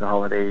about the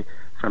holiday,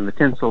 from the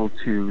tinsel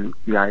to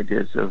the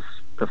ideas of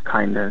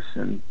kindness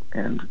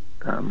and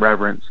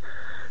reverence.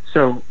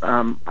 So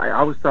I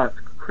always thought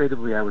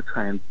creatively I would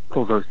try and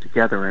pull those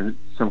together in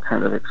some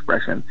kind of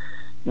expression.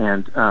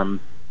 And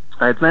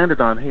I had landed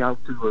on, hey, I'll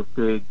do a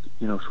big,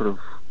 sort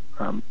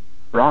of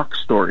rock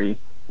story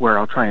where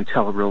I'll try and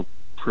tell a real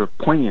sort of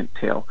poignant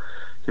tale,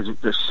 because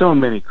there's so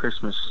many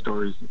Christmas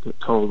stories that get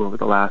told over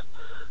the last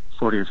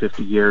 40 or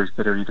 50 years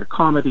that are either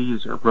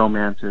comedies or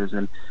romances,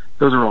 and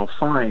those are all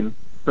fine,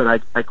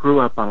 but I grew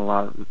up on a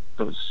lot of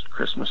those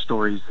Christmas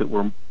stories that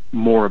were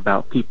more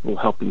about people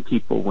helping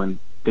people when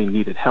they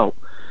needed help.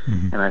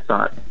 Mm-hmm. And I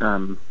thought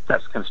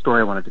that's the kind of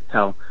story I wanted to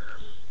tell.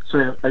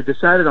 So I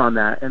decided on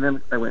that, and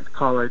then I went to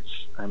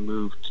college. I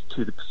moved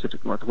to the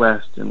Pacific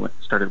Northwest and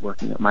started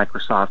working at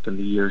Microsoft, and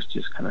the years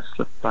just kind of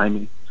slipped by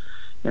me.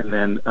 And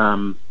then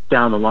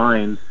down the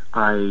line,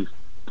 I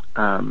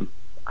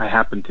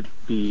happened to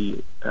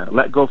be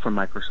let go from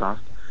Microsoft,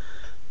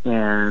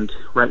 and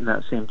right in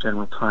that same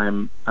general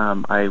time,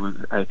 I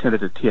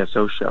attended a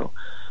TSO show,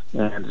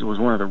 and it was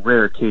one of the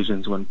rare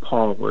occasions when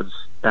Paul was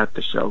at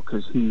the show,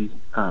 because he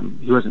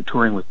wasn't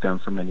touring with them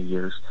for many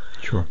years.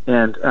 Sure.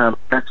 And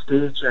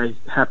backstage, I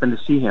happened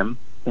to see him,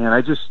 and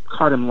I just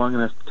caught him long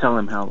enough to tell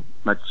him how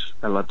much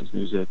I loved his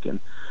music,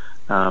 and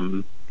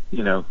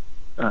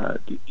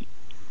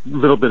a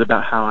little bit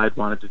about how I'd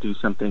wanted to do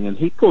something. And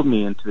he pulled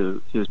me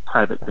into his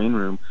private green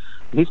room,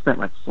 and he spent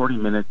like 40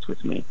 minutes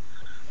with me.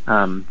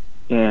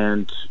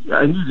 And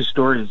I knew the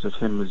stories of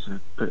him as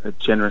a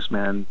generous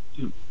man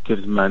who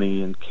gives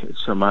money and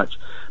cares so much,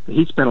 but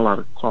he spent a lot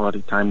of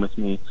quality time with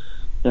me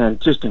and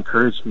just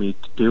encouraged me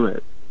to do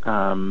it.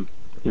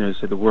 He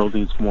said the world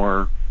needs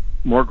more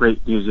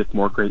great music,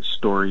 more great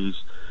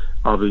stories.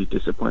 I'll be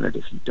disappointed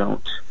if you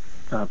don't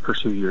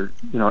pursue your,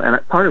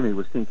 and part of me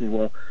was thinking,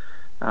 well,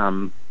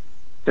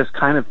 that's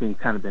kind of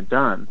been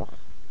done.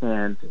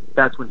 And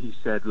that's when he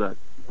said, look,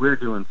 we're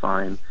doing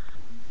fine.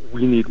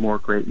 We need more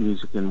great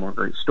music and more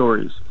great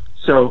stories.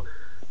 So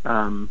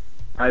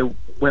I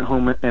went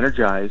home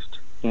energized,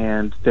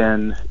 and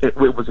then it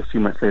was a few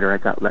months later I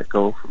got let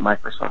go from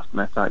Microsoft,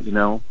 and I thought,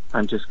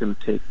 I'm just going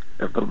to take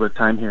a little bit of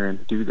time here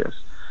and do this.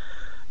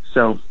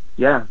 So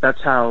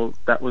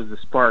that was the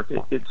spark.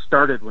 It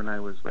started when I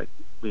was like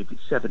maybe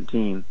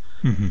 17,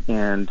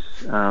 and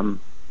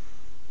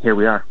here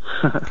we are.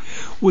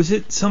 Was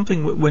it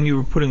something when you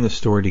were putting the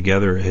story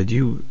together? Had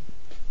you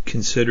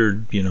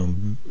considered, I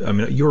mean,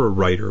 you're a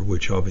writer,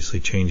 which obviously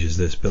changes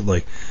this, but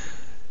like,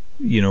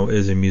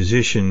 as a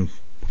musician,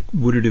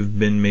 would it have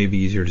been maybe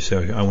easier to say,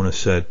 okay, I want to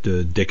set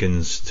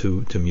Dickens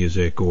to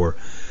music, or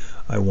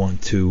I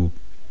want to,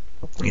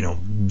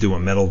 do a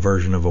metal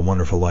version of A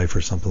Wonderful Life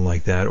or something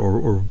like that,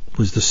 or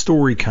was the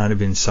story kind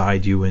of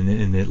inside you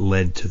and it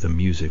led to the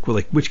music? Well,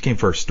 like, which came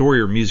first, story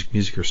or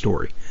music or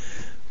story?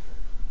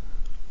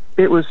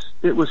 It was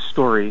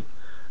story.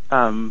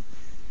 There's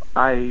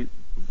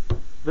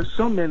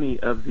so many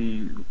of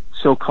the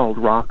so-called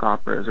rock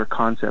operas or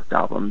concept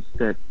albums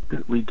that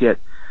we get.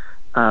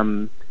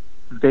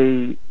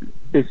 They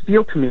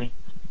feel to me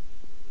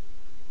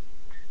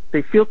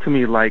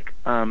like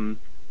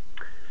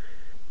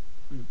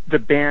the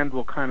band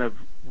will kind of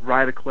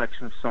write a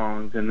collection of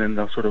songs and then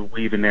they'll sort of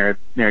weave a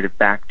narrative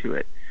back to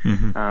it.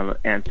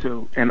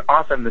 And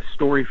often the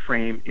story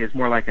frame is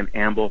more like an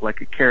amble,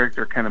 like a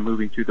character kind of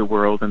moving through the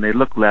world, and they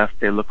look left,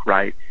 they look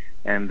right,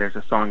 and there's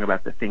a song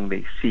about the thing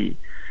they see.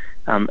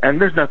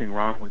 And there's nothing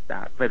wrong with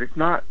that, but it's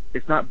not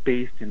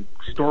based in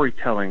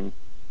storytelling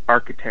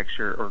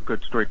architecture or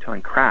good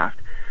storytelling craft.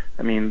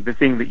 I mean, the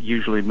thing that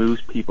usually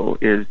moves people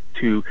is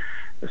to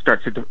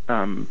start to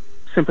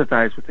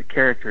sympathize with the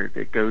character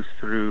that goes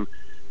through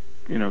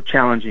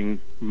challenging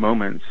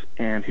moments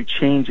and who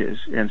changes,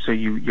 and so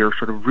you're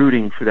sort of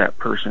rooting for that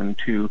person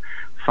to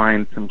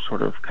find some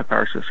sort of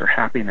catharsis or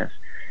happiness.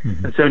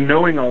 And so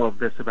knowing all of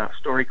this about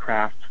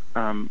storycraft,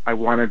 I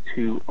wanted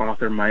to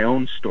author my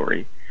own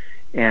story,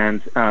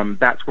 and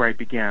that's where I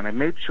began. I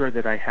made sure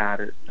that I had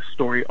a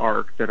story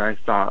arc that I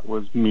thought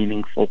was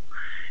meaningful,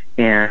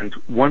 and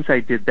once I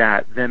did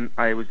that, then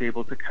I was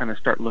able to kind of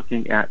start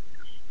looking at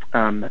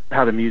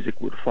how the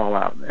music would fall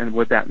out. And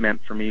what that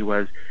meant for me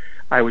was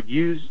I would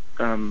use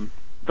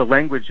the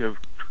language of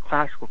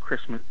classical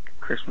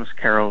Christmas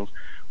carols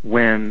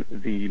when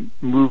the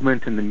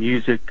movement and the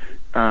music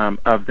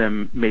of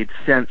them made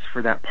sense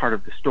for that part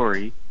of the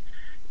story,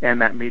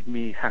 and that made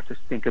me have to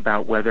think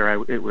about whether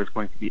it was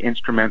going to be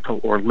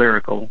instrumental or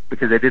lyrical,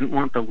 because I didn't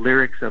want the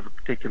lyrics of a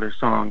particular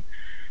song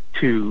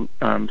to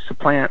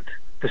supplant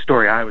the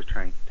story I was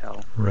trying to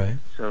tell. Right.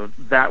 So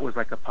that was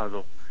like a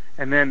puzzle.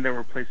 And then there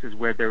were places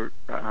where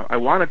I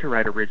wanted to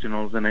write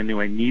originals, and I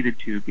knew I needed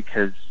to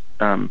because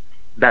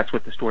that's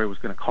what the story was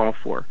going to call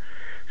for.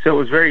 So it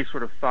was very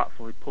sort of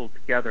thoughtfully pulled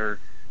together,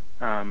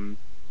 and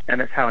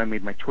that's how I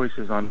made my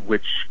choices on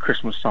which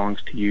Christmas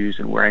songs to use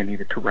and where I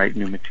needed to write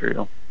new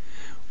material.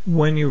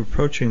 When you're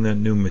approaching that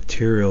new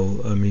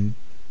material, I mean,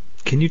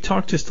 can you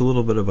talk just a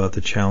little bit about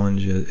the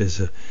challenge as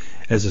a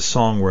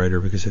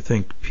songwriter? Because I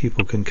think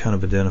people can kind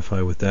of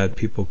identify with that.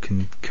 People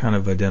can kind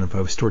of identify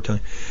with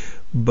storytelling.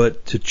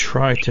 But to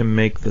try to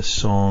make the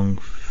song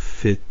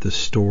fit the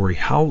story,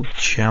 how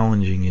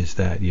challenging is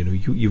that?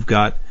 You've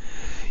got,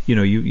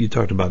 you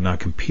talked about not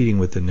competing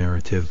with the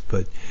narrative,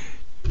 but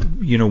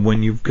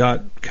when you've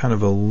got kind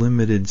of a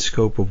limited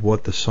scope of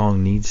what the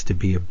song needs to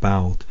be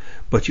about,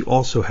 but you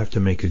also have to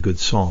make a good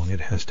song.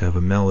 It has to have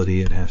a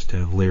melody. It has to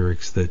have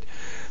lyrics that,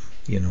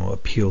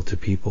 appeal to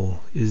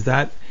people. Is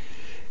that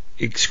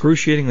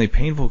excruciatingly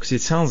painful? Because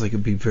it sounds like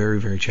it'd be very,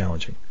 very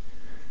challenging.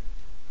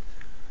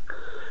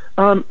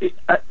 I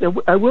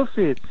will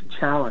say it's a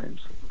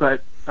challenge,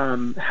 but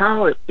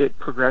how it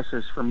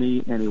progresses for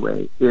me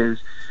anyway is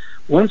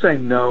once I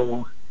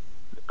know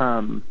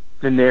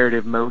the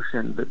narrative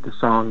motion that the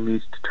song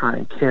needs to try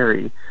and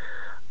carry,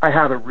 I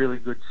have a really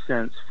good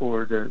sense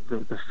for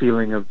the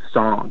feeling of the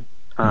song.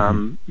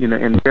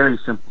 In very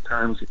simple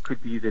terms, it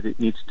could be that it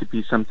needs to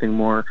be something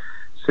more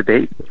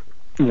sedate,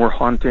 more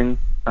haunting,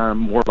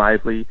 more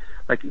lively,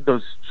 like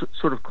those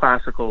sort of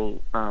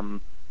classical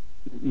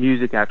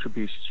music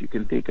attributes you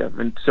can think of.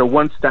 And so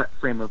once that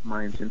frame of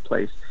mind's in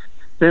place,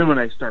 then when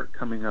I start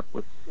coming up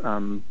with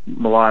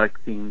melodic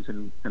themes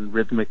and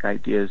rhythmic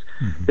ideas,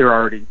 they're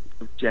already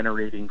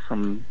generating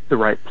from the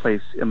right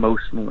place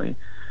emotionally.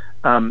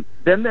 Then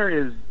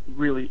there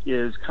really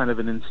is kind of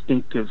an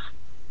instinctive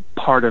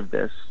part of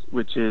this,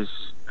 which is,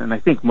 and I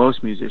think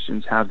most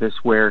musicians have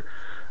this, where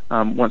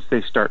once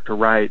they start to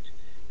write,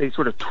 they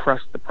sort of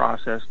trust the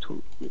process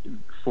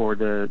for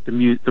the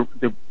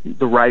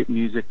right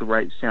music, the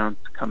right sound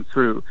to come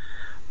through.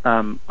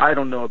 I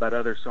don't know about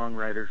other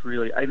songwriters,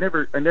 really. I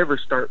never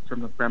start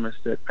from the premise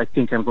that I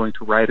think I'm going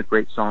to write a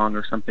great song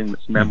or something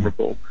that's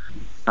memorable.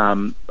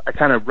 I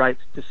kind of write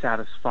to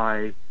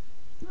satisfy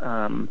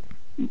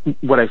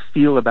what I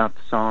feel about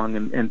the song,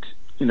 and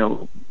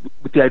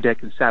with the idea I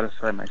can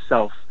satisfy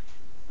myself.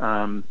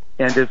 And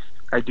if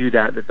I do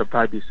that, there'll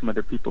probably be some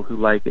other people who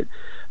like it.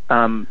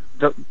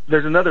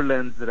 There's another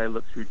lens that I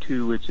look through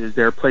too, which is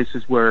there are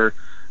places where,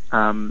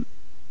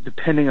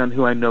 depending on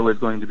who I know is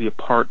going to be a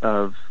part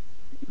of,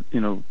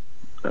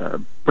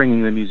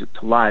 bringing the music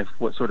to life,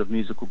 what sort of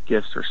musical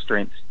gifts or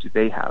strengths do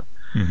they have?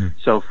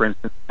 So, for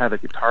instance, I have a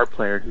guitar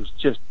player who's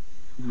just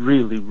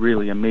really,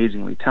 really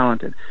amazingly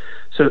talented.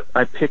 So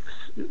I picked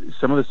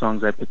some of the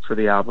songs I picked for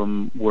the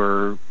album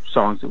were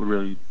songs that would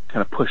really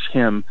kind of push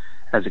him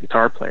as a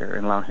guitar player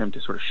and allow him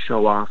to sort of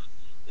show off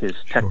his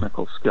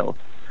technical skill.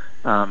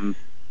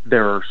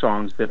 There are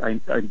songs that I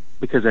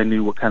because I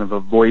knew what kind of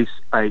a voice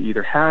I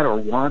either had or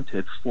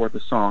wanted for the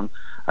song,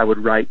 I would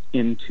write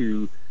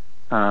into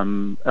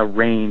a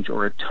range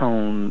or a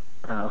tone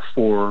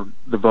for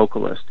the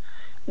vocalist.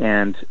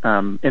 And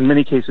in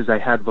many cases, I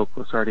had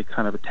vocalists already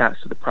kind of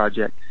attached to the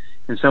project.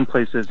 In some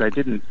places, I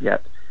didn't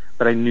yet,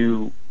 but I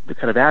knew the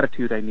kind of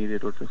attitude I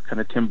needed, which was kind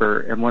of timbre.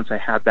 And once I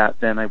had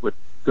that, then I would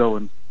go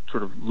and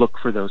sort of look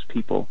for those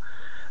people.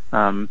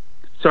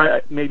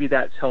 So maybe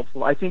that's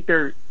helpful. I think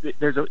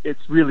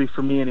it's really,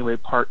 for me anyway,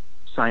 part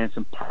science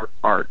and part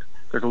art.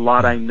 There's a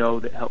lot I know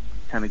that helps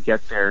kind of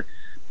get there,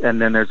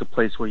 and then there's a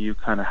place where you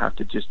kind of have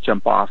to just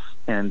jump off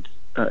and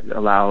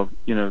allow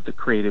the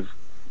creative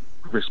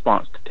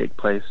response to take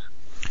place.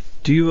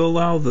 Do you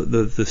allow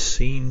the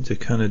scene to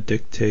kind of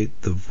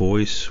dictate the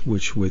voice?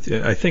 Which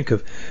I think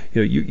of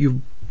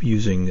you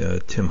using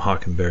Tim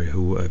Hockenberry,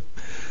 who I've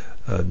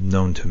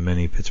known to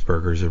many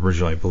Pittsburghers.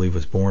 Originally, I believe,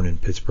 was born in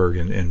Pittsburgh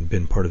and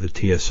been part of the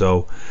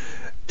TSO.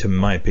 To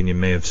my opinion,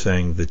 may have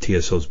sang the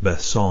TSO's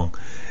best song.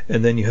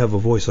 And then you have a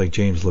voice like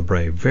James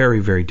LeBray, very,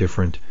 very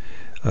different.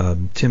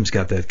 Tim's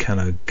got that kind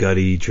of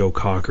gutty Joe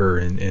Cocker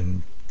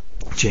and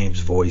James'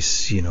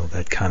 voice,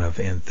 that kind of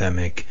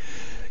anthemic,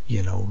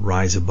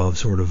 rise above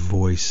sort of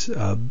voice.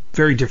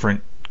 Very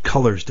different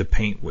colors to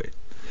paint with.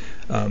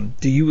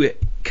 Do you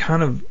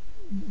kind of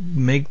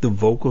make the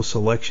vocal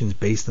selections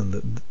based on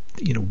the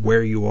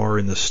where you are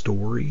in the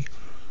story?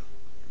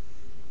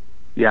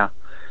 Yeah,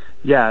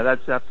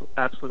 that's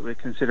absolutely a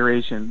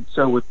consideration.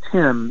 So with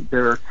Tim,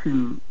 there are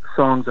two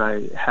songs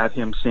I had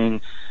him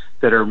sing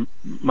that are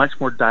much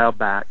more dialed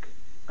back.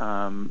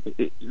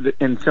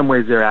 In some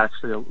ways, they're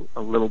actually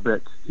a little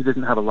bit. He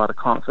doesn't have a lot of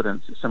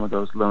confidence at some of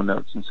those low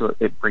notes, and so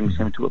it brings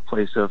him to a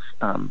place of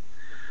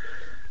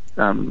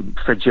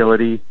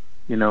fragility.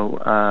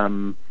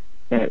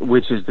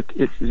 Which is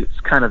it's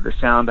kind of the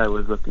sound I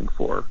was looking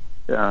for.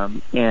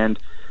 And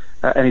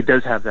he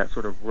does have that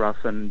sort of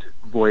roughened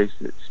voice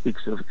that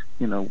speaks of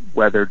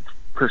weathered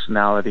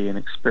personality and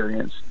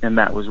experience, and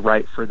that was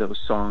right for those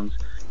songs.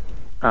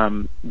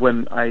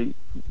 When I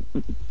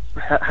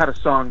had a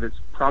song that's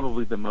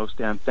probably the most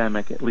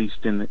anthemic, at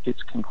least in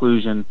its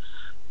conclusion,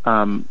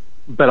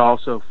 but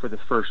also for the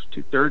first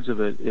 2/3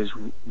 of it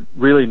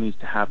really needs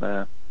to have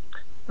a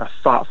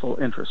thoughtful,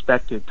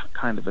 introspective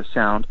kind of a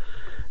sound.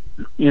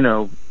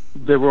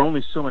 There were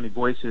only so many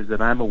voices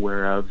that I'm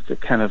aware of that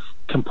kind of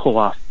can pull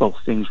off both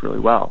things really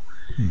well.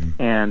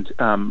 Mm-hmm. And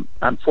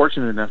I'm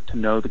fortunate enough to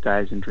know the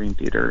guys in Dream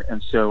Theater,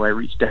 and so I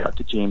reached out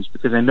to James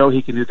because I know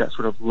he can do that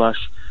sort of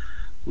lush,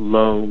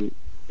 low,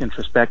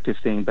 introspective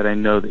thing, but I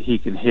know that he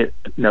can hit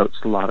notes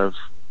a lot of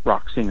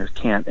rock singers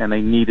can't, and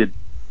I needed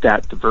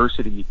that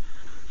diversity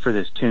for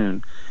this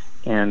tune.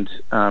 And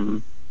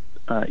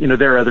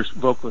there are other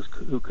vocalists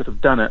who could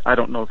have done it. I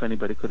don't know if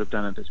anybody could have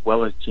done it as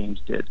well as James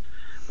did,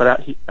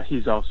 but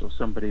he's also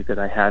somebody that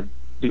I had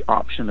the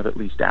option of at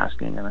least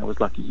asking, and I was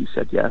lucky he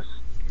said yes.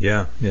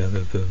 Yeah,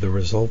 the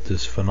result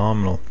is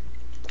phenomenal.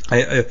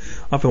 I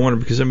often wonder,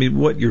 because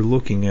what you're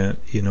looking at,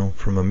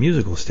 from a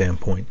musical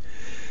standpoint,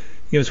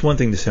 it's one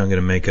thing to say I'm going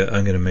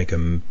to make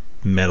a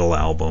metal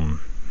album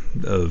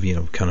of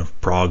kind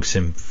of prog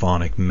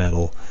symphonic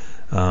metal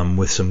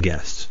with some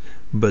guests,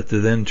 but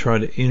to then try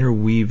to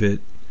interweave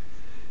it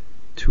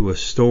to a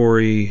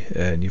story,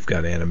 and you've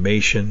got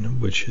animation,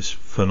 which is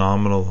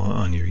phenomenal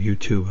on your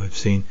YouTube. I've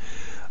seen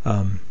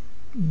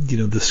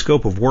the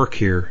scope of work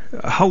here.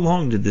 How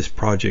long did this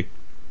project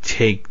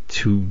take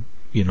to,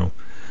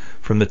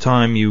 from the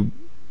time you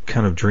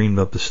kind of dreamed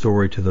up the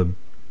story to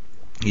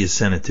you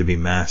sent it to be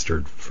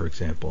mastered, for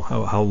example?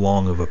 How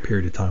long of a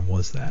period of time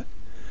was that?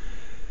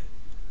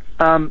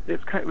 It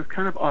was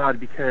kind of odd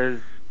because,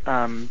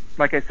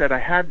 like I said, I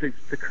had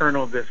the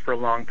kernel of this for a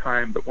long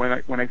time, but when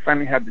I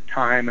finally had the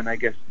time and I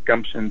guess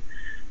gumption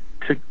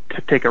to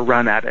take a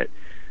run at it,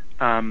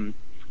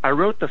 I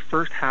wrote the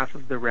first half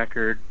of the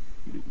record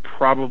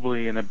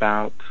probably in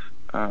about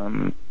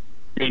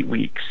 8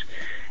 weeks,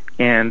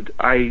 and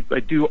I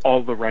do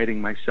all the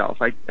writing myself.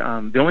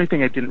 The only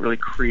thing I didn't really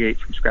create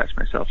from scratch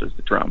myself is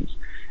the drums,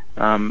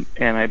 and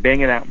I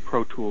bang it out in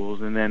Pro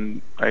Tools, and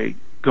then I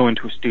go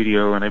into a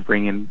studio and I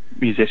bring in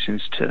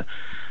musicians to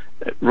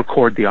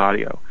record the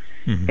audio.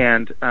 Mm-hmm.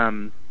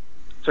 And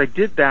so I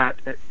did that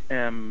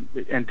and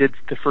did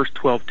the first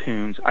 12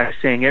 tunes. I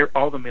sang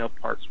all the male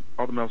parts,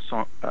 all the male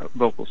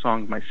vocal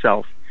songs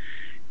myself,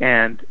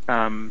 and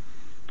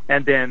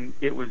then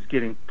it was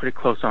getting pretty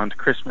close on to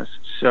Christmas,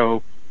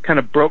 so kind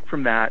of broke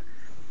from that,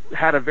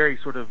 had a very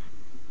sort of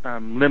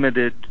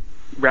limited,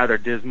 rather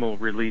dismal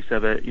release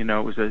of it. It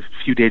was a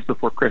few days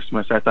before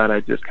Christmas. I thought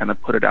I'd just kind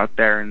of put it out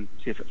there and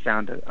see if it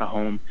found a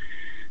home.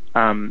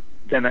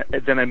 Then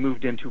I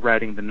moved into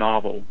writing the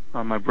novel.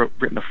 I've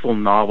written a full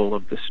novel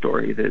of the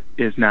story that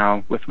is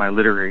now with my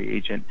literary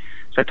agent.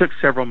 So I took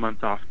several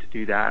months off to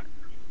do that.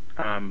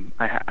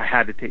 I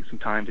had to take some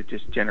time to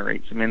just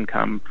generate some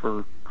income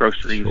for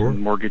groceries Sure. and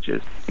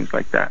mortgages, things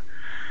like that.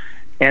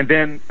 And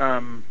then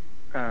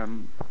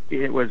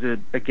it was,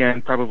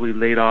 again, probably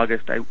late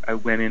August, I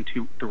went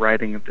into the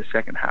writing of the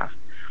second half.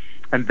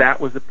 And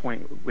that was the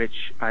point at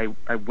which I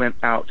went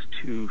out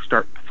to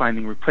start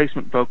finding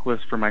replacement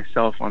vocalists for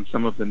myself on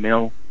some of the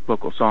male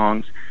vocal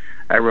songs.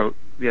 I wrote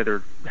the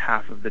other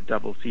half of the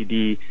double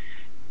CD.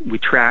 We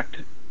tracked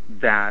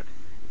that,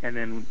 and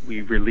then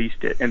we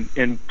released it. And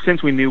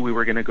since we knew we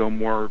were going to go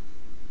more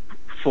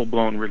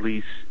full-blown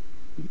release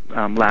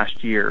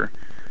last year,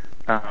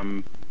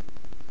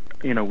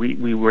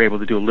 we were able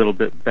to do a little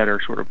bit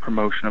better sort of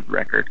promotion of the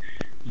record.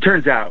 It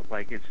turns out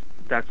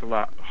that's a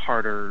lot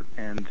harder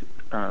and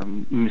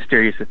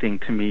mysterious a thing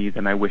to me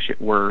than I wish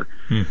it were,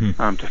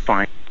 to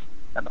find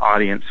an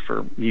audience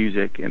for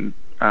music. And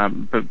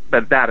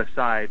but that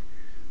aside,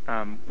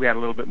 we had a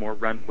little bit more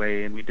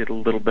runway, and we did a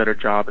little better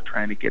job of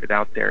trying to get it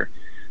out there.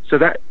 So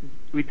that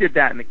we did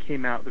that, and it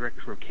came out. The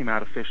record sort of came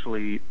out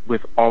officially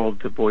with all of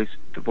the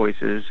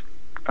voices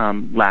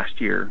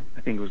last year.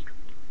 I think it was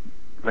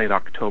late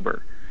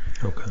October.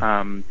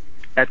 Okay.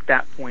 At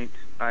that point,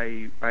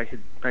 I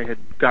had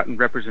gotten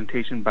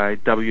representation by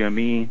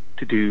WME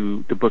to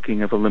do the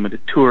booking of a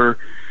limited tour,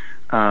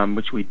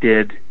 which we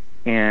did,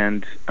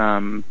 and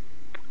then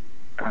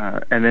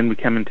we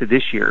come into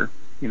this year,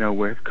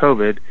 with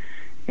COVID,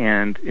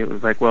 and it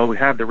was like, well, we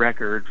have the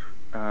record.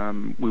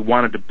 We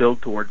wanted to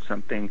build towards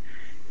something,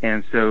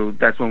 and so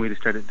that's when we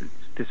decided to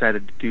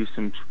do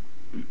some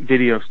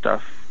video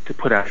stuff to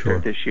put out Sure.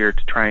 there this year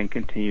to try and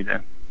continue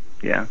to,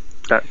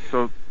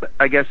 so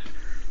I guess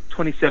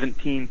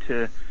 2017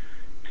 to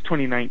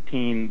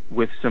 2019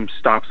 with some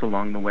stops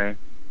along the way.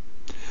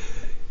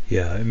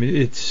 Yeah, I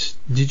mean,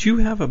 did you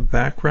have a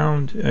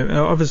background?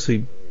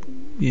 Obviously,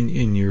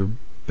 in your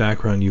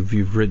background,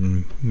 you've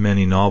written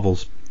many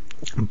novels,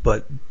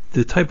 but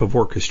the type of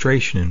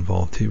orchestration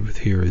involved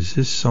here, is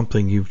this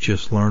something you've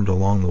just learned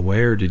along the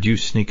way, or did you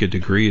sneak a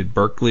degree at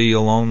Berkeley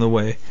along the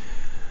way?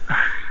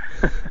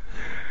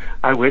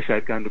 I wish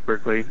I'd gone to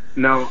Berkeley.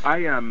 No, I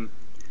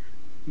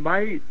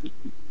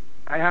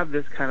have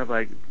this kind of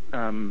like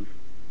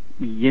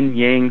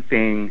yin-yang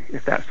thing,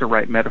 if that's the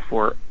right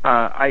metaphor.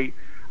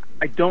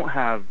 I don't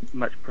have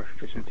much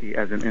proficiency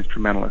as an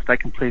instrumentalist. I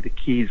can play the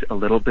keys a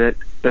little bit,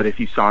 but if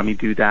you saw me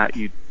do that,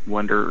 you'd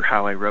wonder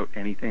how I wrote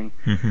anything.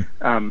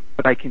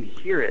 But I can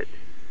hear it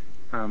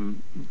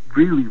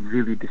really,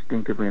 really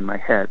distinctively in my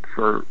head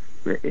for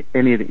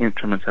any of the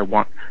instruments I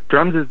want.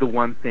 Drums is the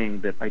one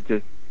thing that I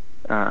just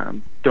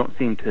don't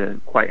seem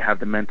to quite have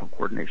the mental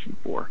coordination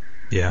for.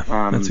 Yeah,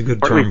 that's a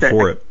good term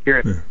for it. Hear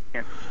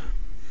it.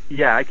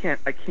 Yeah, I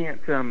can't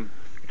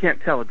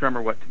tell a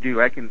drummer what to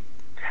do. I can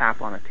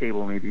tap on a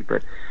table maybe,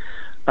 but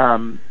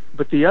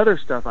the other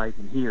stuff I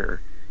can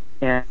hear,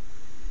 and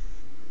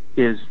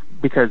is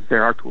because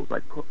there are tools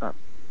like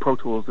Pro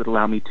Tools that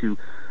allow me to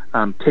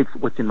take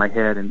what's in my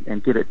head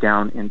and get it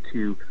down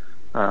into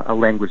a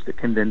language that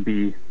can then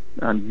be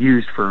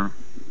used for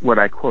what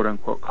I quote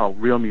unquote call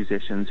real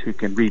musicians who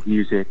can read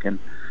music and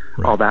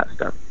all that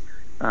stuff.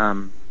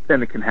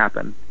 Then it can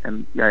happen.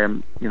 And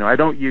I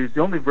don't use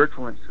the only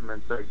virtual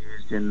instruments I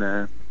used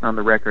on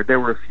the record. There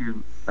were a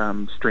few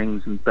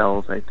strings and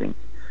bells, I think.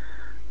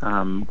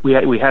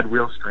 We had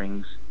real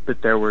strings,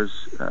 but there was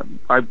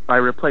I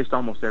replaced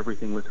almost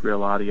everything with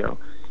real audio.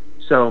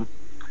 So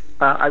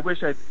I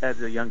wish I'd,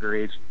 at a younger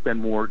age, been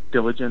more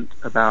diligent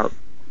about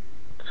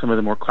some of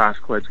the more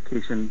classical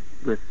education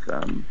with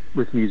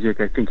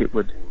music. I think it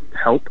would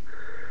help,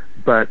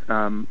 but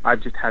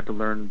I've just had to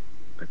learn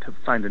to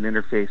find an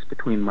interface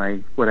between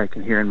what I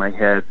can hear in my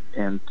head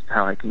and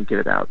how I can get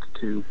it out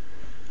to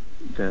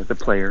the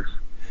players.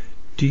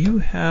 Do you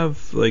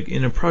have, like,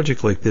 in a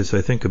project like this,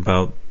 I think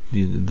about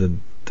the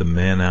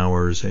man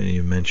hours, and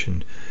you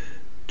mentioned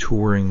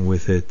touring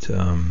with it,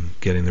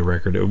 getting the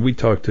record. We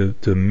talked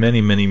to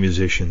many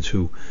musicians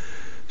who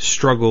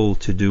struggle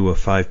to do a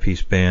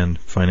 5-piece band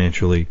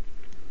financially,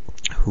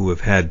 who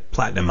have had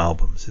platinum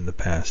albums in the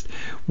past.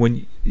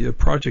 When a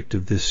project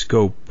of this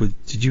scope,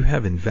 did you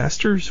have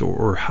investors,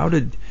 or how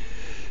did,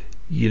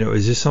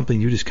 is this something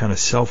you just kind of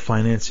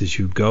self-finance as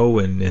you go,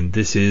 and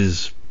this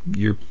is,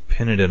 you're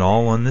pinning it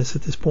all on this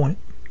at this point?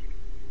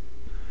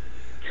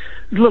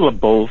 A little of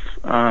both.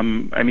 I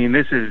mean,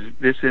 this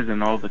is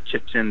an all the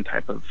chips in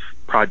type of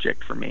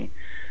project for me.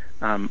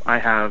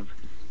 I've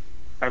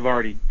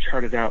already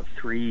charted out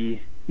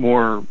 3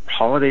 more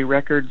holiday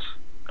records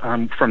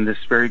from this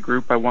very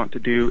group I want to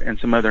do, and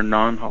some other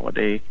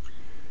non-holiday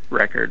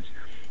records.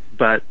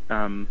 But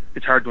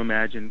it's hard to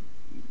imagine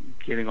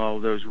getting all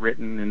of those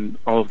written and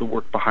all of the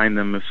work behind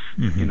them if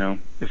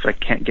if I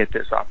can't get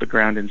this off the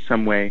ground in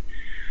some way.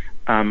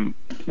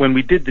 When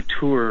we did the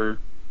tour,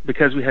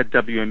 because we had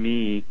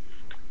WME,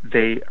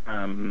 they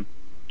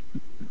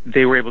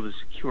were able to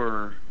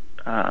secure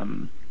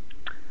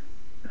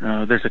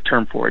there's a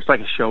term for it. It's like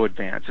a show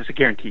advance. It's a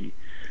guarantee.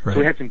 Right. So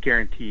we had some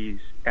guarantees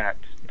at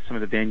some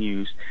of the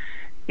venues,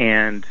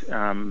 and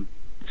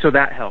so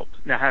that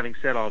helped. Now, having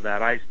said all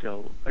that, I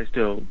still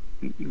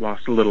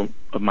lost a little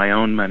of my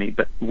own money,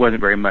 but it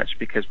wasn't very much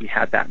because we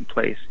had that in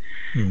place.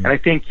 And I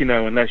think,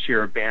 unless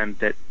you're a band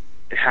that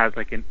has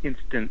like an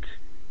instant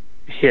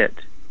hit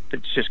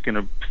that's just going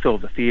to fill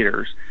the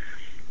theaters,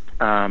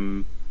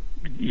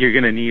 you're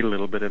going to need a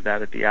little bit of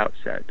that at the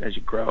outset as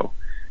you grow.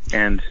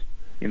 And,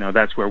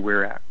 that's where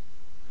we're at.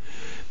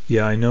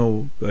 Yeah, I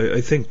know.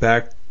 I think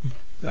back,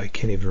 I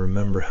can't even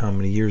remember how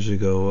many years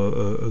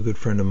ago, a good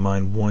friend of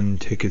mine won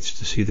tickets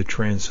to see the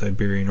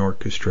Trans-Siberian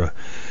Orchestra,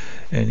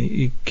 and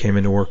he came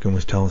into work and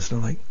was telling us,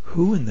 I'm like,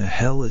 who in the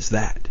hell is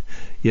that?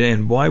 Yeah,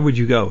 and why would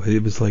you go?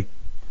 It was like,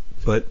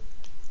 but,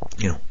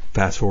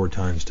 fast forward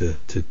times to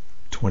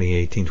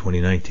 2018,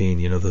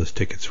 2019, those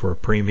tickets were a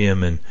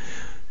premium, and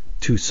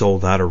 2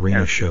 sold-out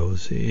arena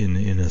shows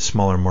in a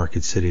smaller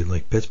market city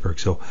like Pittsburgh.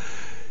 So,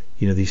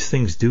 these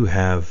things do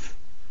have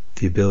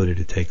the ability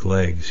to take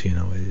legs.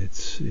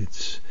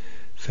 It's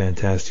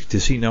fantastic to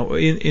see. Now,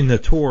 in the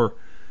tour,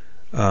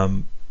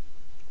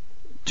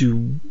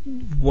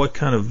 what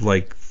kind of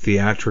like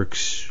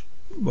theatrics?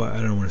 Well,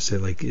 I don't want to say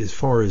like as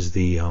far as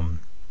the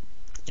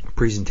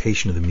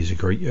presentation of the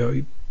music, or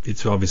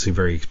it's obviously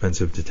very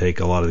expensive to take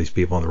a lot of these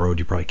people on the road.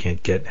 You probably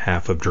can't get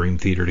half of Dream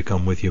Theater to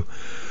come with you.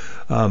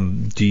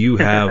 Do you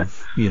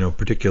have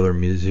particular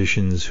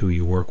musicians who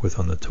you work with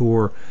on the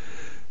tour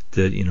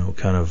that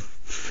kind of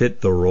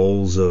fit the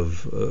roles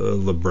of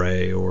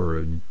LaBrie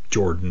or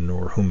Jordan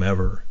or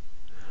whomever?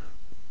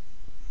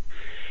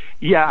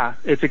 Yeah,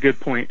 it's a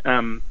good point.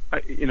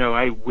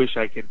 I wish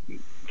I could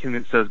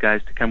convince those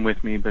guys to come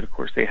with me, but of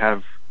course they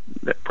have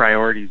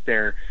priorities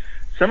there.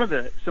 Some of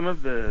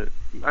the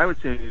I would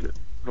say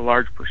the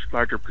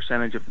larger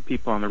percentage of the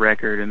people on the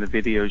record and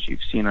the videos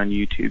you've seen on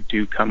YouTube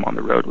do come on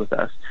the road with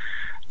us.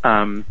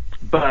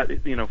 But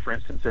for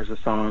instance, there's a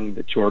song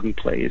that Jordan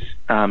plays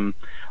on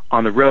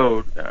the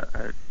road.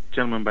 A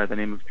gentleman by the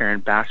name of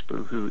Aaron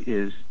Baspu, who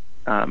is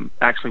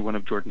actually one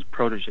of Jordan's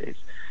proteges,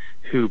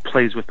 who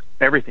plays with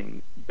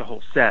everything, the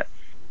whole set.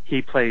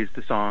 He plays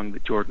the song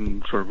that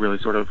Jordan really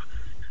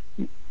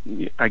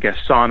I guess,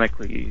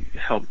 sonically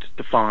helped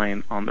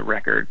define on the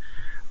record.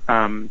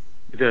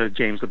 The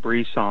James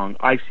LaBrie song,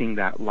 I sing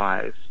that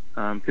live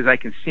because I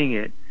can sing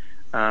it.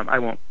 I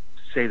won't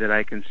say that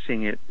I can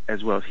sing it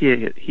as well as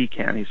he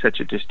can. He's such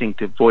a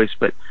distinctive voice,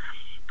 but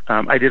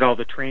I did all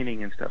the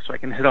training and stuff, so I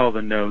can hit all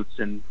the notes,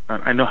 and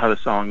I know how the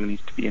song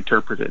needs to be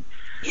interpreted.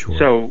 Sure.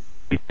 So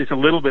it's a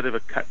little bit of a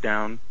cut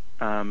down.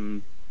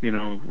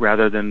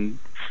 Rather than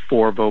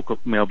 4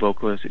 male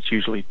vocalists, it's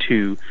usually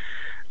 2.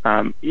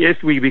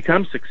 If we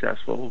become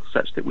successful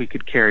such that we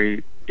could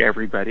carry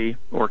everybody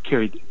or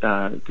carry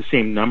the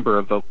same number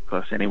of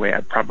vocalists anyway,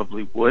 I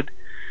probably would.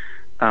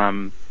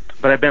 But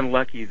I've been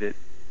lucky that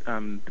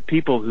the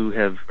people who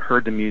have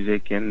heard the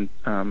music and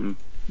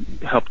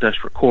helped us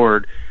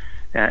record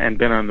and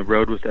been on the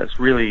road with us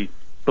really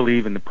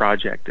believe in the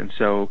project. And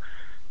so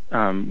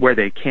where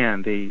they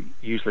can, they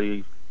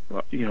usually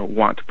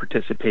want to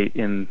participate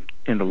in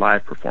the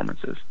live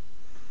performances.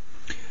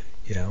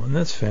 Yeah, and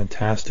that's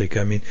fantastic.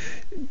 I mean,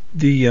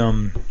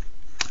 the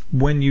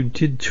when you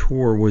did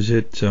tour, was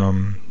it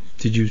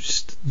did you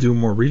do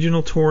more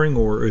regional touring,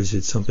 or is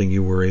it something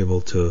you were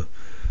able to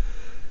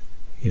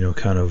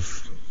kind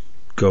of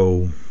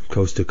go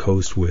coast to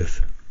coast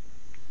with?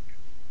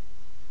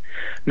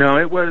 No,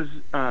 it was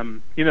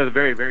the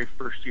very, very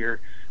first year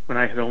when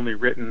I had only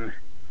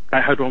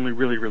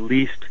really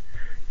released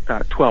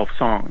 12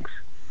 songs.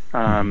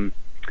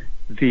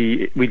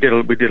 We did a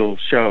little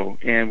show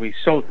and we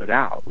sold it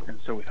out, and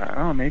so we thought,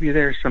 oh, maybe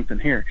there's something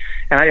here.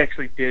 And I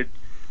actually did,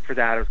 for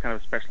that, it was kind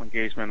of a special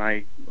engagement.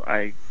 I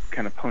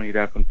kind of ponied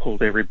up and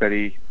pulled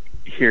everybody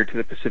here to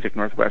the Pacific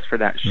Northwest for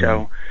that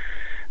show.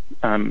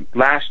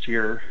 Last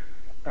year,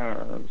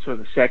 so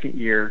the second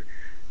year,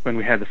 when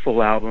we had the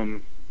full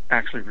album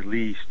actually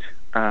released,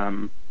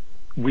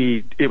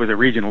 it was a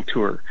regional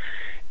tour.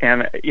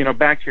 And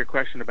back to your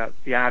question about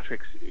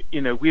theatrics,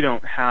 we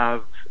don't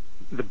have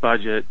the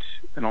budget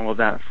and all of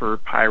that for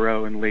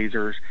pyro and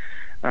lasers.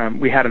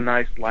 We had a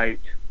nice light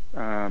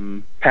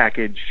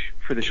package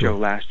for the show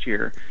last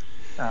year,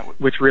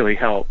 which really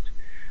helped.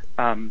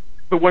 But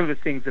one of the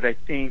things that I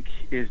think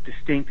is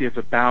distinctive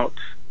about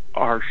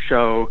our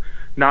show,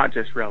 not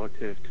just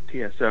relative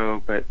to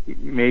TSO, but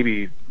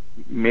maybe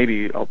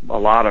a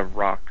lot of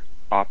rock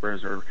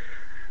operas or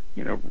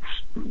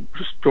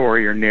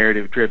story or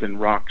narrative driven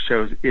rock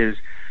shows, is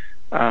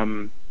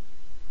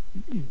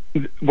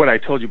what I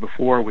told you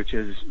before, which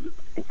is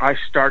I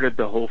started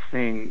the whole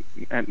thing,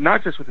 and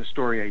not just with a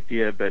story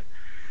idea, but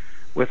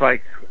with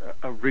like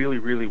a really,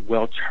 really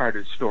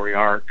well-charted story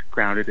arc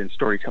grounded in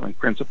storytelling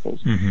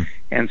principles. Mm-hmm.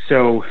 And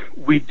so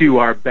we do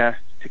our best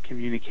to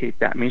communicate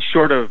that. I mean,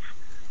 short of,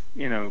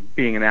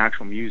 being an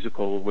actual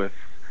musical with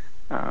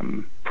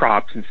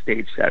props and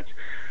stage sets,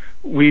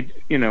 we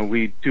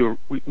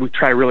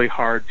try really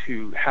hard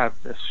to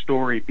have the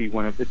story be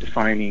one of the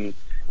defining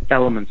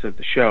elements of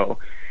the show.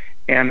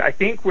 And I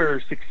think we're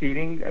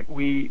succeeding.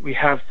 We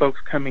have folks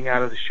coming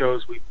out of the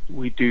shows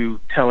we do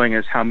telling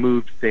us how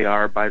moved they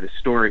are by the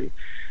story.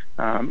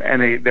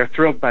 and they're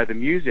thrilled by the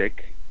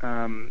music,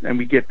 and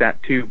we get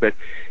that too. But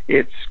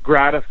it's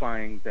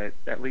gratifying that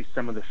at least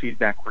some of the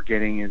feedback we're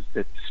getting is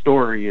that the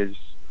story is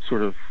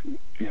sort of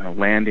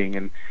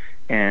landing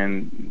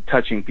and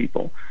touching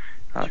people.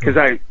 Because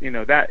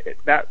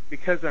that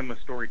because I'm a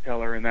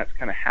storyteller and that's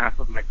kind of half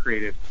of my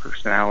creative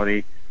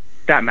personality,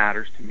 that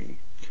matters to me.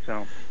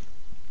 So.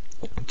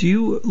 Do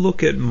you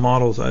look at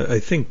models? I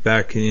think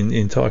back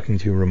in talking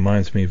to you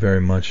reminds me very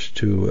much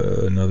to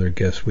another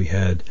guest we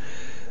had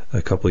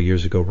a couple of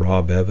years ago,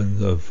 Rob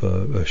Evans of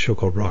a show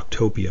called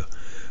Rocktopia,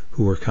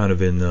 who were kind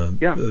of in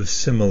a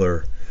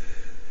similar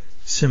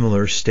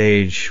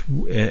stage,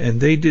 and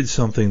they did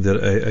something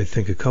that I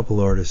think a couple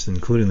artists,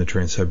 including the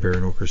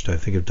Trans-Siberian Orchestra, I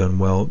think have done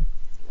well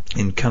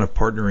in kind of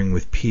partnering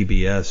with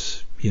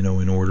PBS,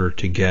 in order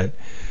to get,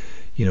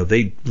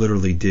 they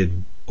literally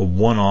did a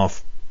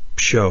one-off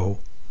show.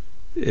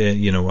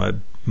 I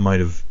might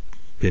have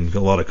been a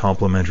lot of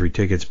complimentary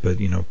tickets, but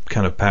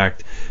kind of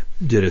packed.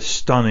 Did a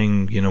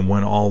stunning,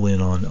 went all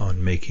in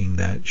on making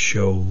that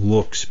show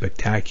look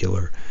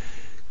spectacular.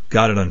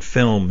 Got it on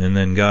film and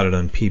then got it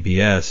on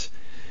PBS,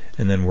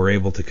 and then we're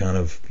able to kind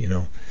of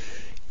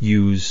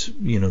use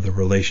the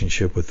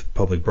relationship with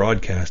public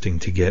broadcasting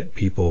to get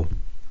people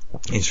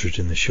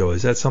interested in the show.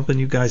 Is that something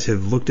you guys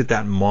have looked at,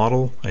 that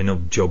model? I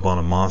know Joe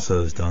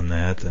Bonamassa has done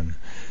that, and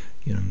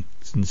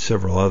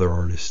several other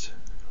artists.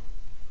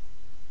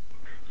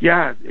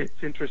 Yeah,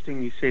 it's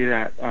interesting you say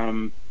that.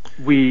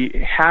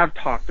 We have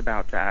talked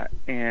about that,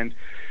 and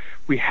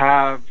we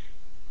have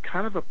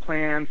kind of a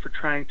plan for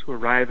trying to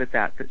arrive at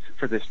that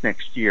for this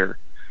next year.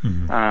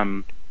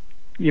 Mm-hmm.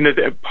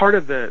 Part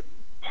of the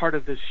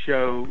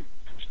show,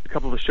 a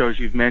couple of the shows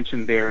you've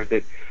mentioned there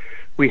that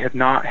we have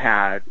not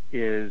had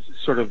is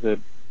sort of the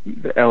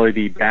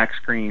LED back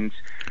screens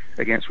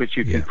against which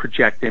you can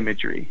project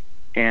imagery,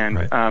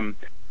 and right.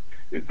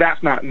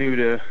 That's not new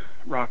to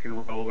rock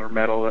and roll or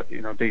metal.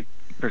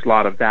 There's a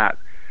lot of that,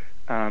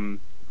 and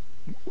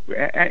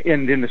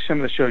in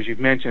some of the shows you've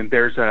mentioned,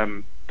 there's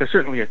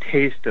certainly a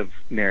taste of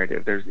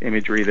narrative. There's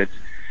imagery that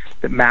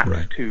maps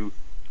right. to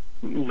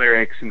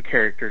lyrics and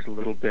characters a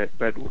little bit.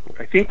 But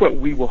I think what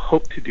we will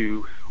hope to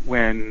do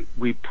when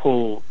we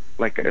pull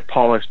like a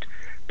polished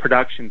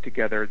production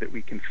together that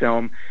we can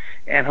film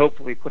and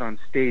hopefully put on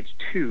stage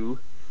 2,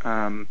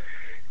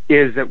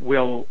 is that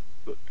we'll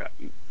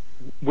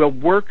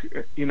work.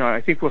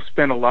 I think we'll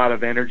spend a lot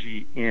of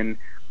energy in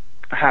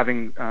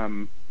having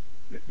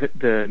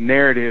the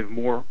narrative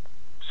more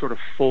sort of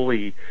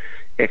fully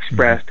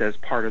expressed as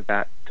part of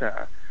that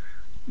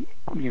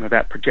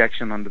that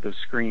projection onto the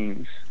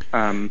screens.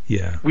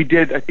 We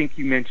did, I think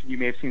you mentioned, you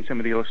may have seen some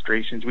of the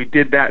illustrations. We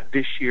did that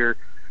this year.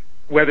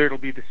 Whether it'll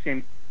be the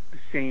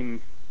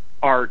same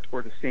art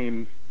or the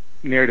same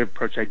narrative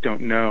approach, I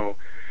don't know.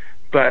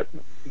 But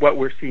what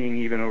we're seeing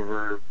even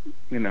over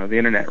the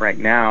internet right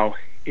now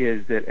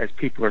is that as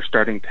people are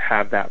starting to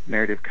have that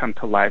narrative come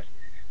to life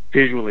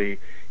visually,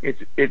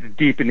 it's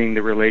deepening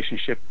the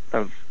relationship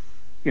of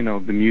the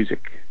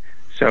music.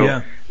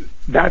 So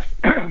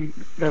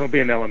that'll be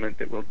an element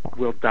that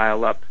we'll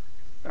dial up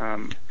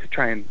to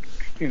try and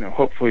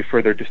hopefully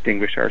further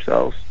distinguish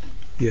ourselves.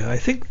 Yeah, I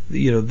think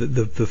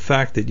the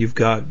fact that you've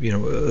got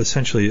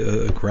essentially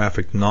a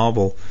graphic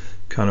novel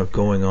kind of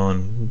going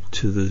on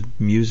to the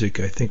music,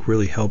 I think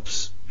really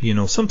helps.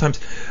 Sometimes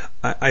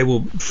I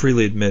will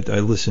freely admit I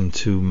listened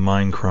to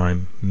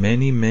Mindcrime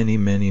many, many,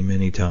 many,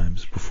 many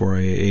times before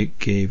I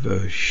gave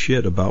a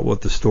shit about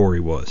what the story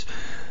was.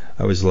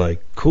 I was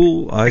like,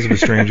 cool, Eyes of a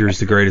Stranger is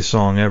the greatest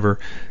song ever,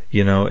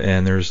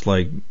 and there's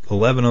like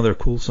 11 other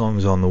cool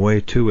songs on the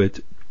way to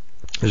it.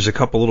 There's a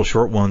couple little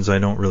short ones I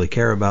don't really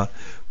care about,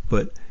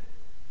 but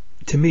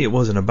to me it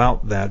wasn't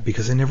about that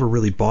because I never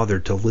really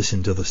bothered to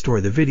listen to the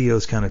story. The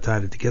videos kind of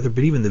tied it together,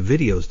 but even the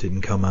videos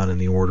didn't come out in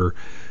the order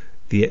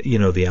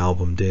the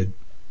album did.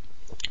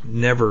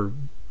 Never,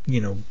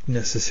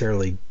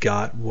 necessarily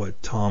got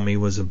what Tommy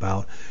was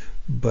about,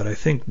 but I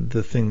think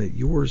the thing that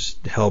yours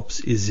helps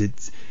is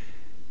it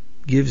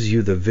gives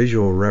you the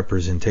visual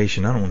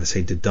representation. I don't want to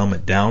say to dumb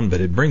it down,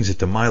 but it brings it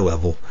to my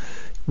level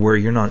where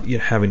you're not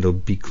having to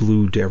be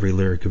glued to every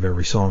lyric of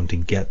every song to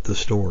get the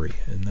story,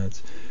 and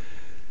that's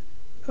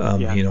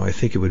I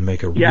think it would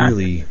make a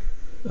really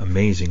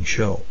amazing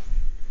show.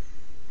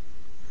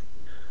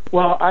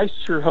 Well, I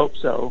sure hope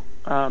so.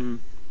 And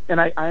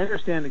I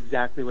understand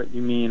exactly what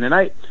you mean. And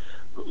I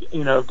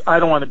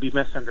don't want to be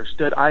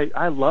misunderstood.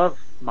 I love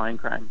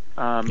Mindcrime.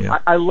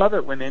 I love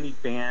it when any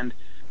band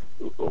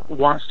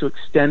wants to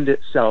extend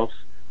itself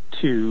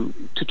to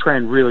try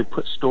and really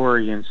put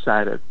story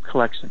inside a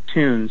collection of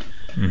tunes.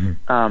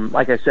 Mm-hmm.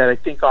 Like I said, I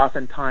think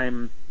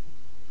oftentimes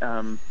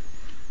the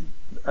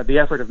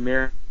effort of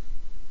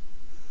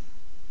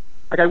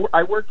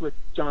I worked with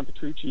John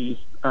Petrucci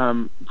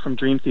from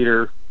Dream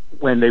Theater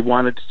when they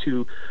wanted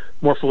to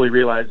more fully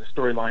realize the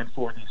storyline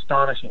for The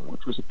Astonishing,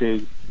 which was a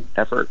big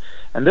effort.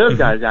 And those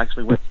guys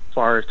actually went as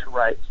far as to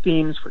write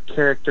themes for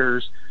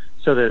characters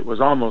so that it was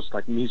almost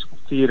like musical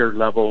theater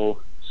level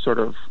sort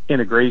of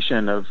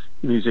integration of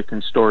music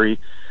and story.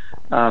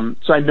 So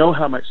I know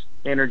how much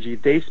energy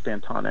they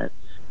spent on it.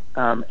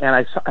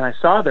 And I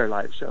saw their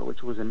live show,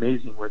 which was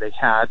amazing, where they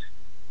had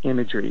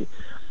imagery.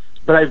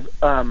 But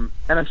and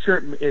I'm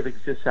sure it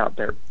exists out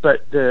there.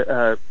 But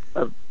a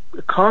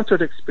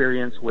concert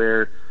experience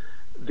where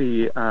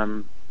the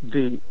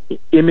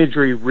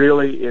imagery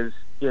really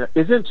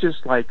isn't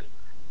just like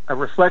a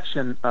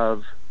reflection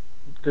of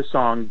the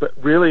song, but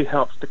really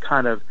helps to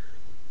kind of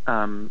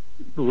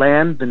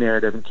land the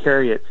narrative and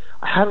carry it.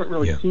 I haven't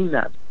really seen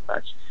that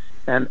much,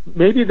 and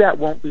maybe that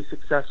won't be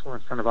successful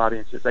in front of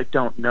audiences. I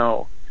don't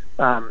know.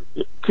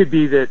 It could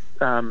be that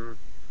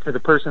for the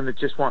person that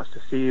just wants to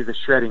see the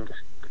shredding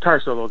guitar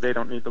solo, they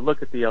don't need to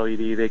look at the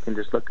LED; they can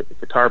just look at the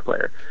guitar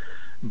player.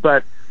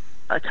 But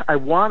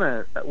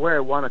where I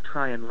wanna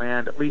try and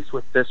land, at least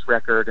with this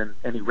record and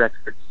any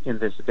records in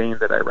this vein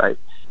that I write,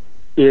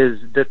 is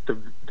that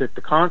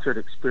the concert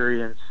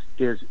experience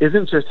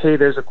isn't just, hey,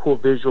 there's a cool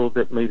visual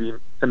that maybe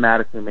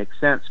thematically makes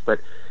sense, but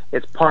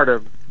it's part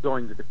of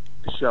going to the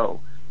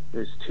show,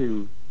 is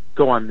to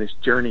go on this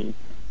journey.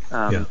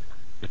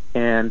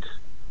 And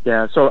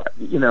so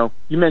you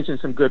mentioned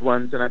some good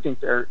ones, and I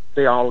think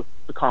they all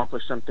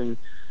accomplish something.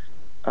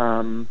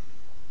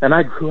 And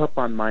I grew up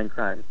on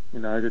Mindcrime.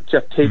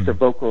 Jeff Tate's a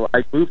vocal.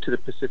 I moved to the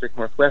Pacific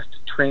Northwest to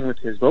train with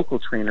his vocal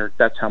trainer.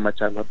 That's how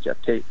much I love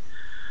Jeff Tate.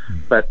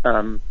 But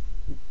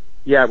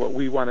what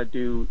we want to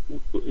do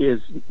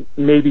is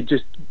maybe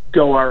just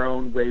go our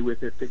own way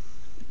with it, a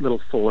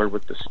little fuller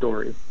with the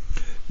story.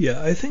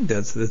 Yeah, I think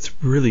that's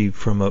really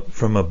from a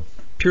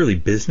purely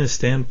business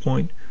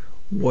standpoint,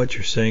 what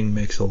you're saying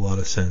makes a lot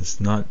of sense.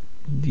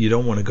 You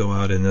don't want to go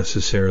out and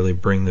necessarily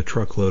bring the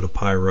truckload of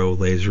pyro,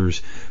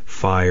 lasers,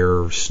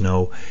 fire,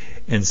 snow,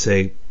 and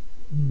say,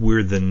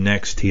 we're the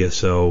next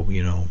TSO,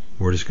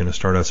 we're just going to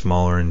start out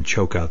smaller and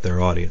choke out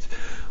their audience.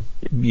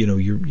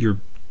 You're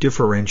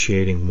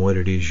differentiating what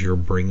it is you're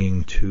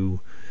bringing to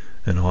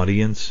an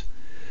audience,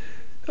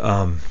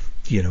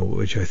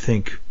 which I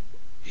think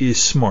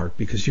is smart,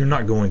 because you're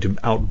not going to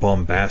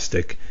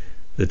out-bombastic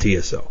the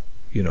TSO.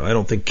 I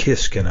don't think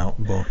Kiss can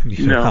outdo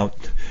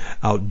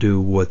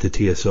what the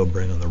TSO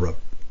bring on the road.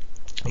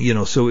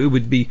 So it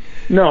would be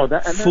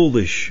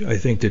foolish, I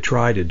think, to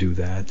try to do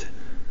that.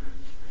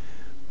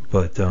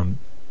 But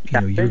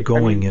you're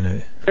going in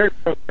a. They're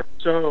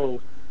so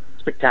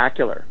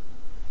spectacular,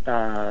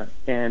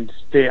 and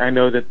I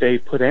know that they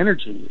put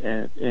energy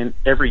in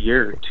every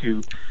year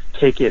to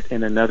take it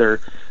in another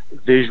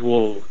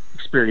visual,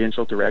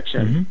 experiential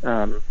direction.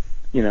 And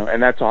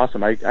that's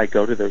awesome. I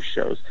go to those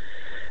shows.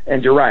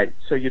 And you're right.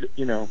 So you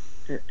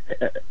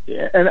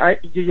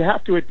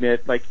have to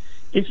admit, like,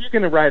 if you're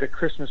going to write a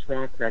Christmas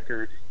rock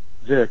record,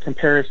 the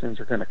comparisons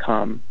are going to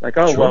come. Like,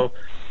 well,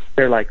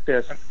 they're like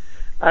this.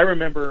 I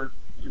remember,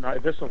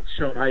 this will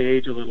show my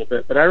age a little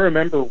bit, but I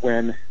remember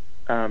when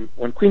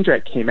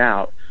Queensryche came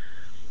out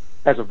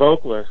as a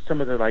vocalist,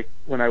 some of the,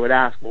 when I would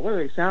ask, well, what do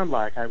they sound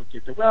like? I would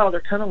get to, well,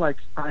 they're kind of like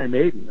Iron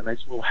Maiden. And I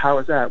said, well, how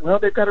is that? Well,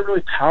 they've got a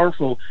really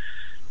powerful,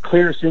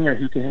 clear singer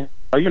who can.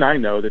 Well, you and I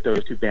know that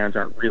those two bands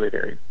aren't really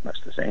very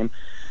much the same.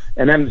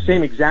 And then the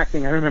same exact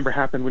thing I remember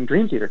happened when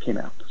Dream Theater came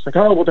out. It's like,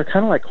 they're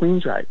kind of like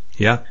Queensryche.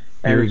 Yeah,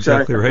 you're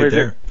exactly right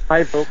there.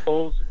 High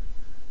vocals.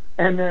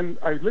 And then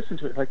I listened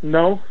to it, like,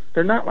 no,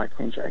 they're not like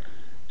Queensryche.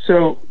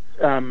 So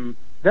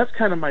that's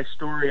kind of my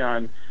story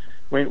on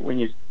when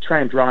you try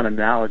and draw an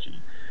analogy.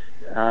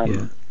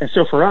 And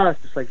so for us,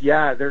 it's like,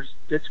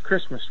 it's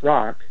Christmas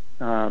rock,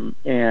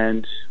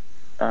 and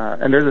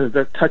there's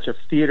a touch of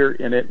theater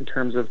in it in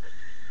terms of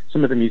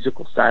some of the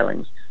musical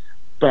stylings.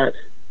 But,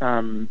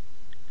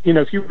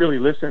 if you really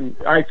listen,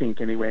 I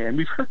think anyway, and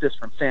we've heard this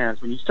from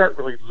fans, when you start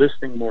really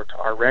listening more to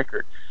our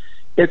record,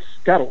 it's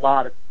got a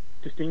lot of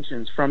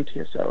distinctions from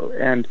TSO.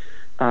 And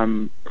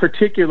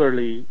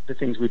particularly the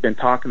things we've been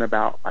talking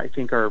about, I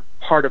think, are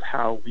part of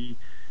how we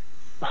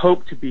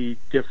hope to be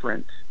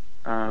different,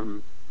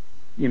 not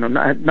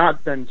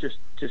than just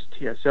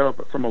TSO,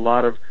 but from a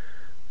lot of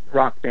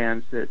rock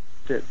bands that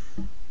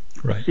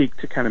seek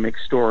to kind of make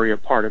story a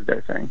part of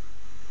their thing.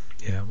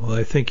 Yeah, well,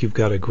 I think you've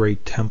got a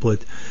great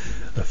template,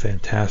 a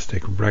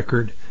fantastic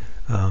record,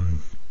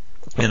 and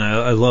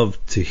I love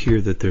to hear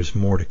that there's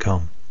more to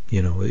come,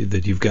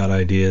 that you've got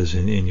ideas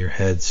in your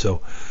head.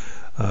 So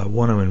I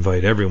want to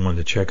invite everyone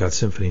to check out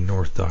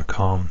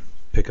symphonynorth.com,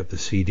 pick up the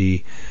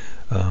CD,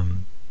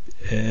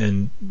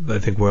 and I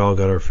think we all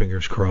got our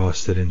fingers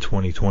crossed that in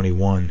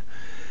 2021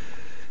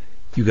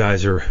 you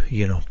guys are,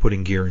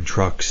 putting gear in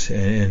trucks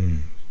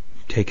and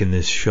taking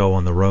this show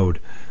on the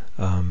road,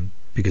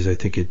 because I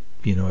think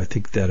I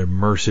think that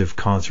immersive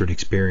concert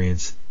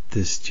experience,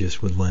 this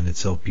just would lend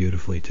itself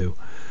beautifully to.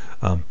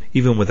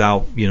 Even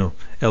without,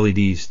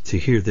 LEDs, to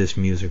hear this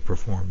music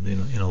performed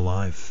in a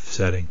live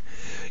setting.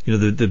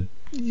 The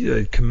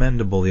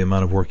commendable the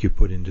amount of work you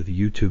put into the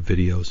YouTube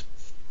videos.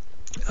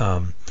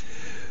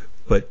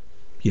 But,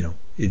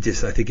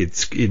 I think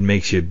it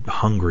makes you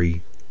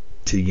hungry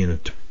to,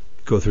 to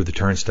go through the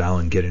turnstile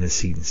and get in a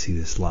seat and see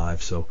this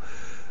live. So,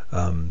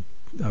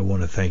 I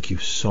want to thank you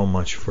so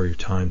much for your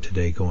time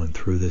today going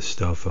through this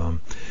stuff.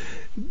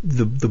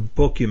 The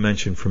book you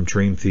mentioned from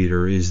Dream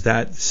Theater, is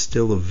that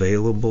still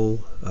available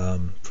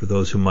for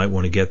those who might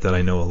want to get that?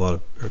 I know a lot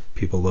of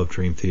people love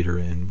Dream Theater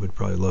and would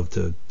probably love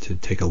to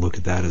take a look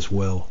at that as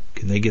well.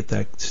 Can they get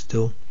that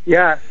still?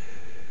 Yeah,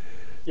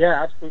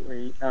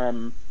 absolutely.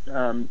 I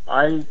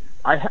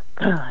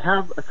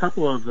have a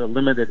couple of the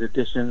limited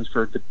editions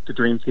for the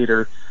Dream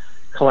Theater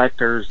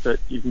collectors that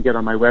you can get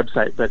on my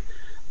website, but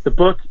the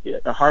book,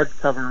 a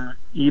hardcover,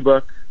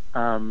 ebook,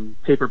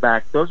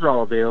 paperback, those are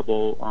all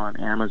available on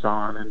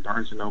Amazon and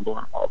Barnes & Noble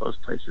and all those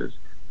places.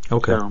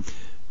 Okay. So,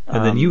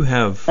 and then you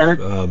have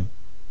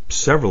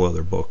several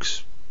other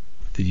books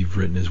that you've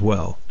written as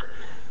well.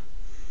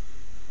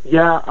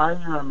 Yeah,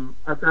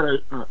 I've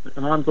got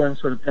an ongoing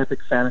sort of epic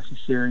fantasy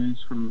series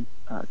from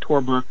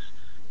Tor Books.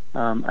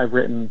 I've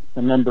written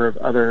a number of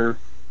other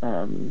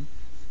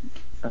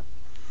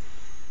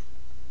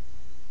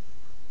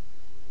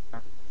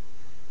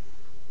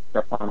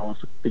up on all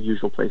the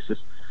usual places.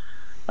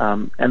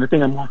 And the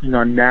thing I'm working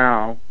on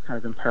now, kind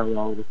of in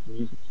parallel with the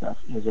music stuff,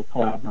 is a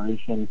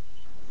collaboration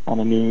on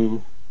a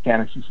new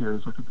fantasy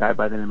series with a guy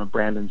by the name of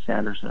Brandon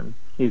Sanderson.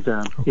 He's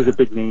a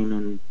big name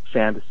in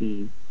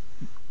fantasy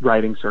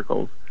writing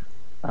circles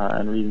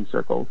and reading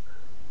circles.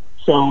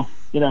 So,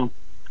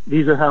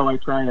 these are how I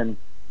try and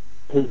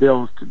pay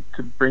bills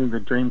to bring the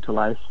dream to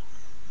life.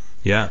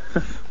 Yeah.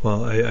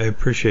 Well, I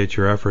appreciate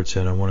your efforts,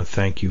 and I want to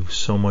thank you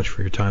so much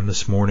for your time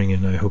this morning,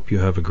 and I hope you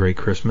have a great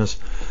Christmas.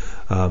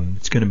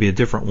 It's going to be a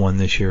different one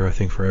this year, I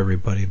think, for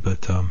everybody,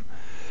 but I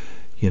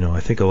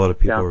think a lot of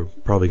people are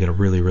probably going to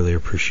really, really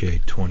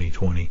appreciate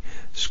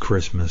 2020's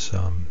Christmas.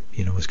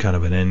 It was kind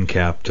of an end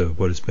cap to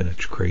what has been a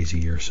crazy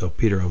year. So,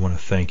 Peter, I want to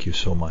thank you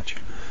so much.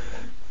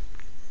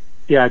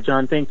 Yeah,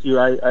 John, thank you.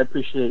 I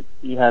appreciate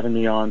you having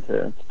me on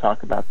to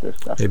talk about this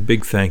stuff. A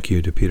big thank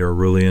you to Peter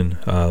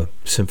Arulian,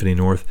 Symphony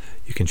North.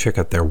 You can check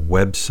out their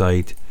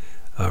website.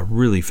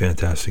 Really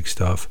fantastic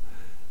stuff.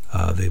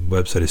 The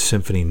website is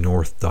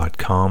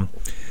symphonynorth.com.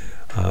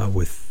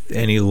 With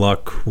any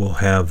luck, we'll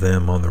have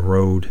them on the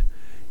road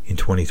in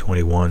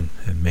 2021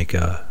 and make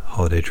a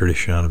holiday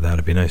tradition out of that.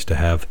 It'd be nice to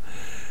have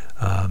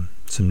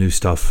some new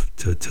stuff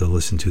to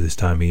listen to this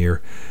time of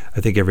year. I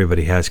think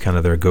everybody has kind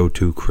of their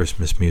go-to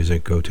Christmas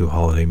music, go-to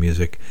holiday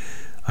music.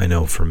 I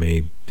know for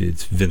me,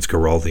 it's Vince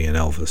Guaraldi and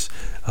Elvis.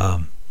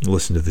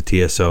 Listen to the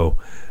TSO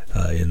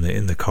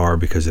in the car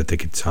because I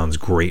think it sounds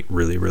great,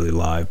 really, really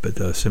live. But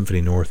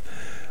Symphony North,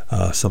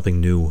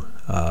 something new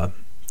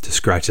to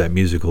scratch that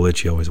musical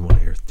itch. You always want to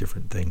hear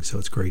different things, so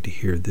it's great to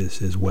hear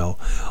this as well.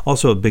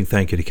 Also, a big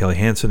thank you to Kelly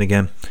Hansen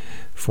again,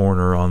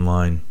 Foreigner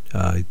Online.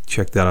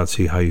 Check that out,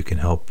 see how you can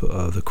help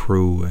the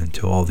crew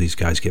until all these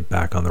guys get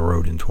back on the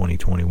road in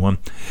 2021.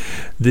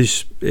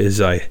 This,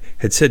 as I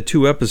had said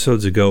 2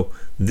 episodes ago,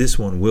 this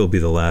one will be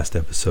the last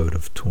episode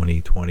of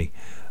 2020.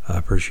 I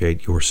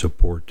appreciate your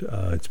support.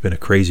 It's been a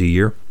crazy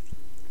year.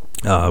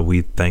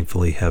 We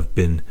thankfully have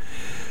been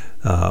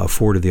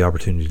afforded the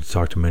opportunity to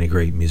talk to many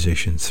great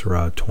musicians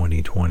throughout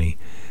 2020.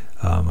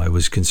 I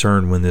was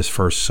concerned when this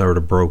first sort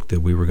of broke that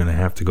we were going to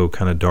have to go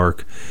kind of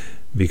dark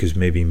because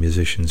maybe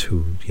musicians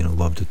who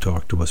love to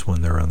talk to us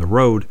when they're on the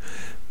road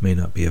may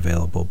not be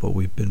available, but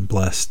we've been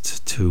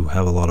blessed to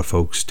have a lot of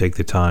folks take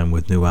the time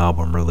with new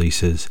album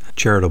releases,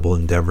 charitable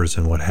endeavors,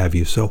 and what have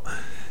you. So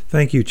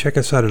thank you. Check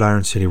us out at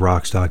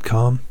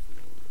IronCityRocks.com,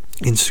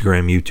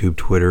 Instagram, YouTube,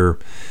 Twitter,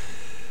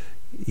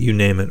 you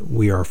name it.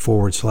 We are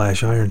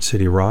 /Iron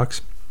City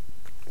Rocks.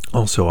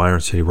 Also,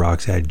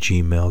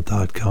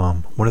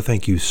 IronCityRocks@gmail.com. I want to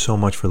thank you so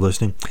much for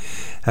listening.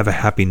 Have a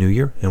happy new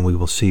year, and we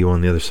will see you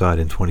on the other side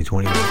in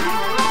 2021.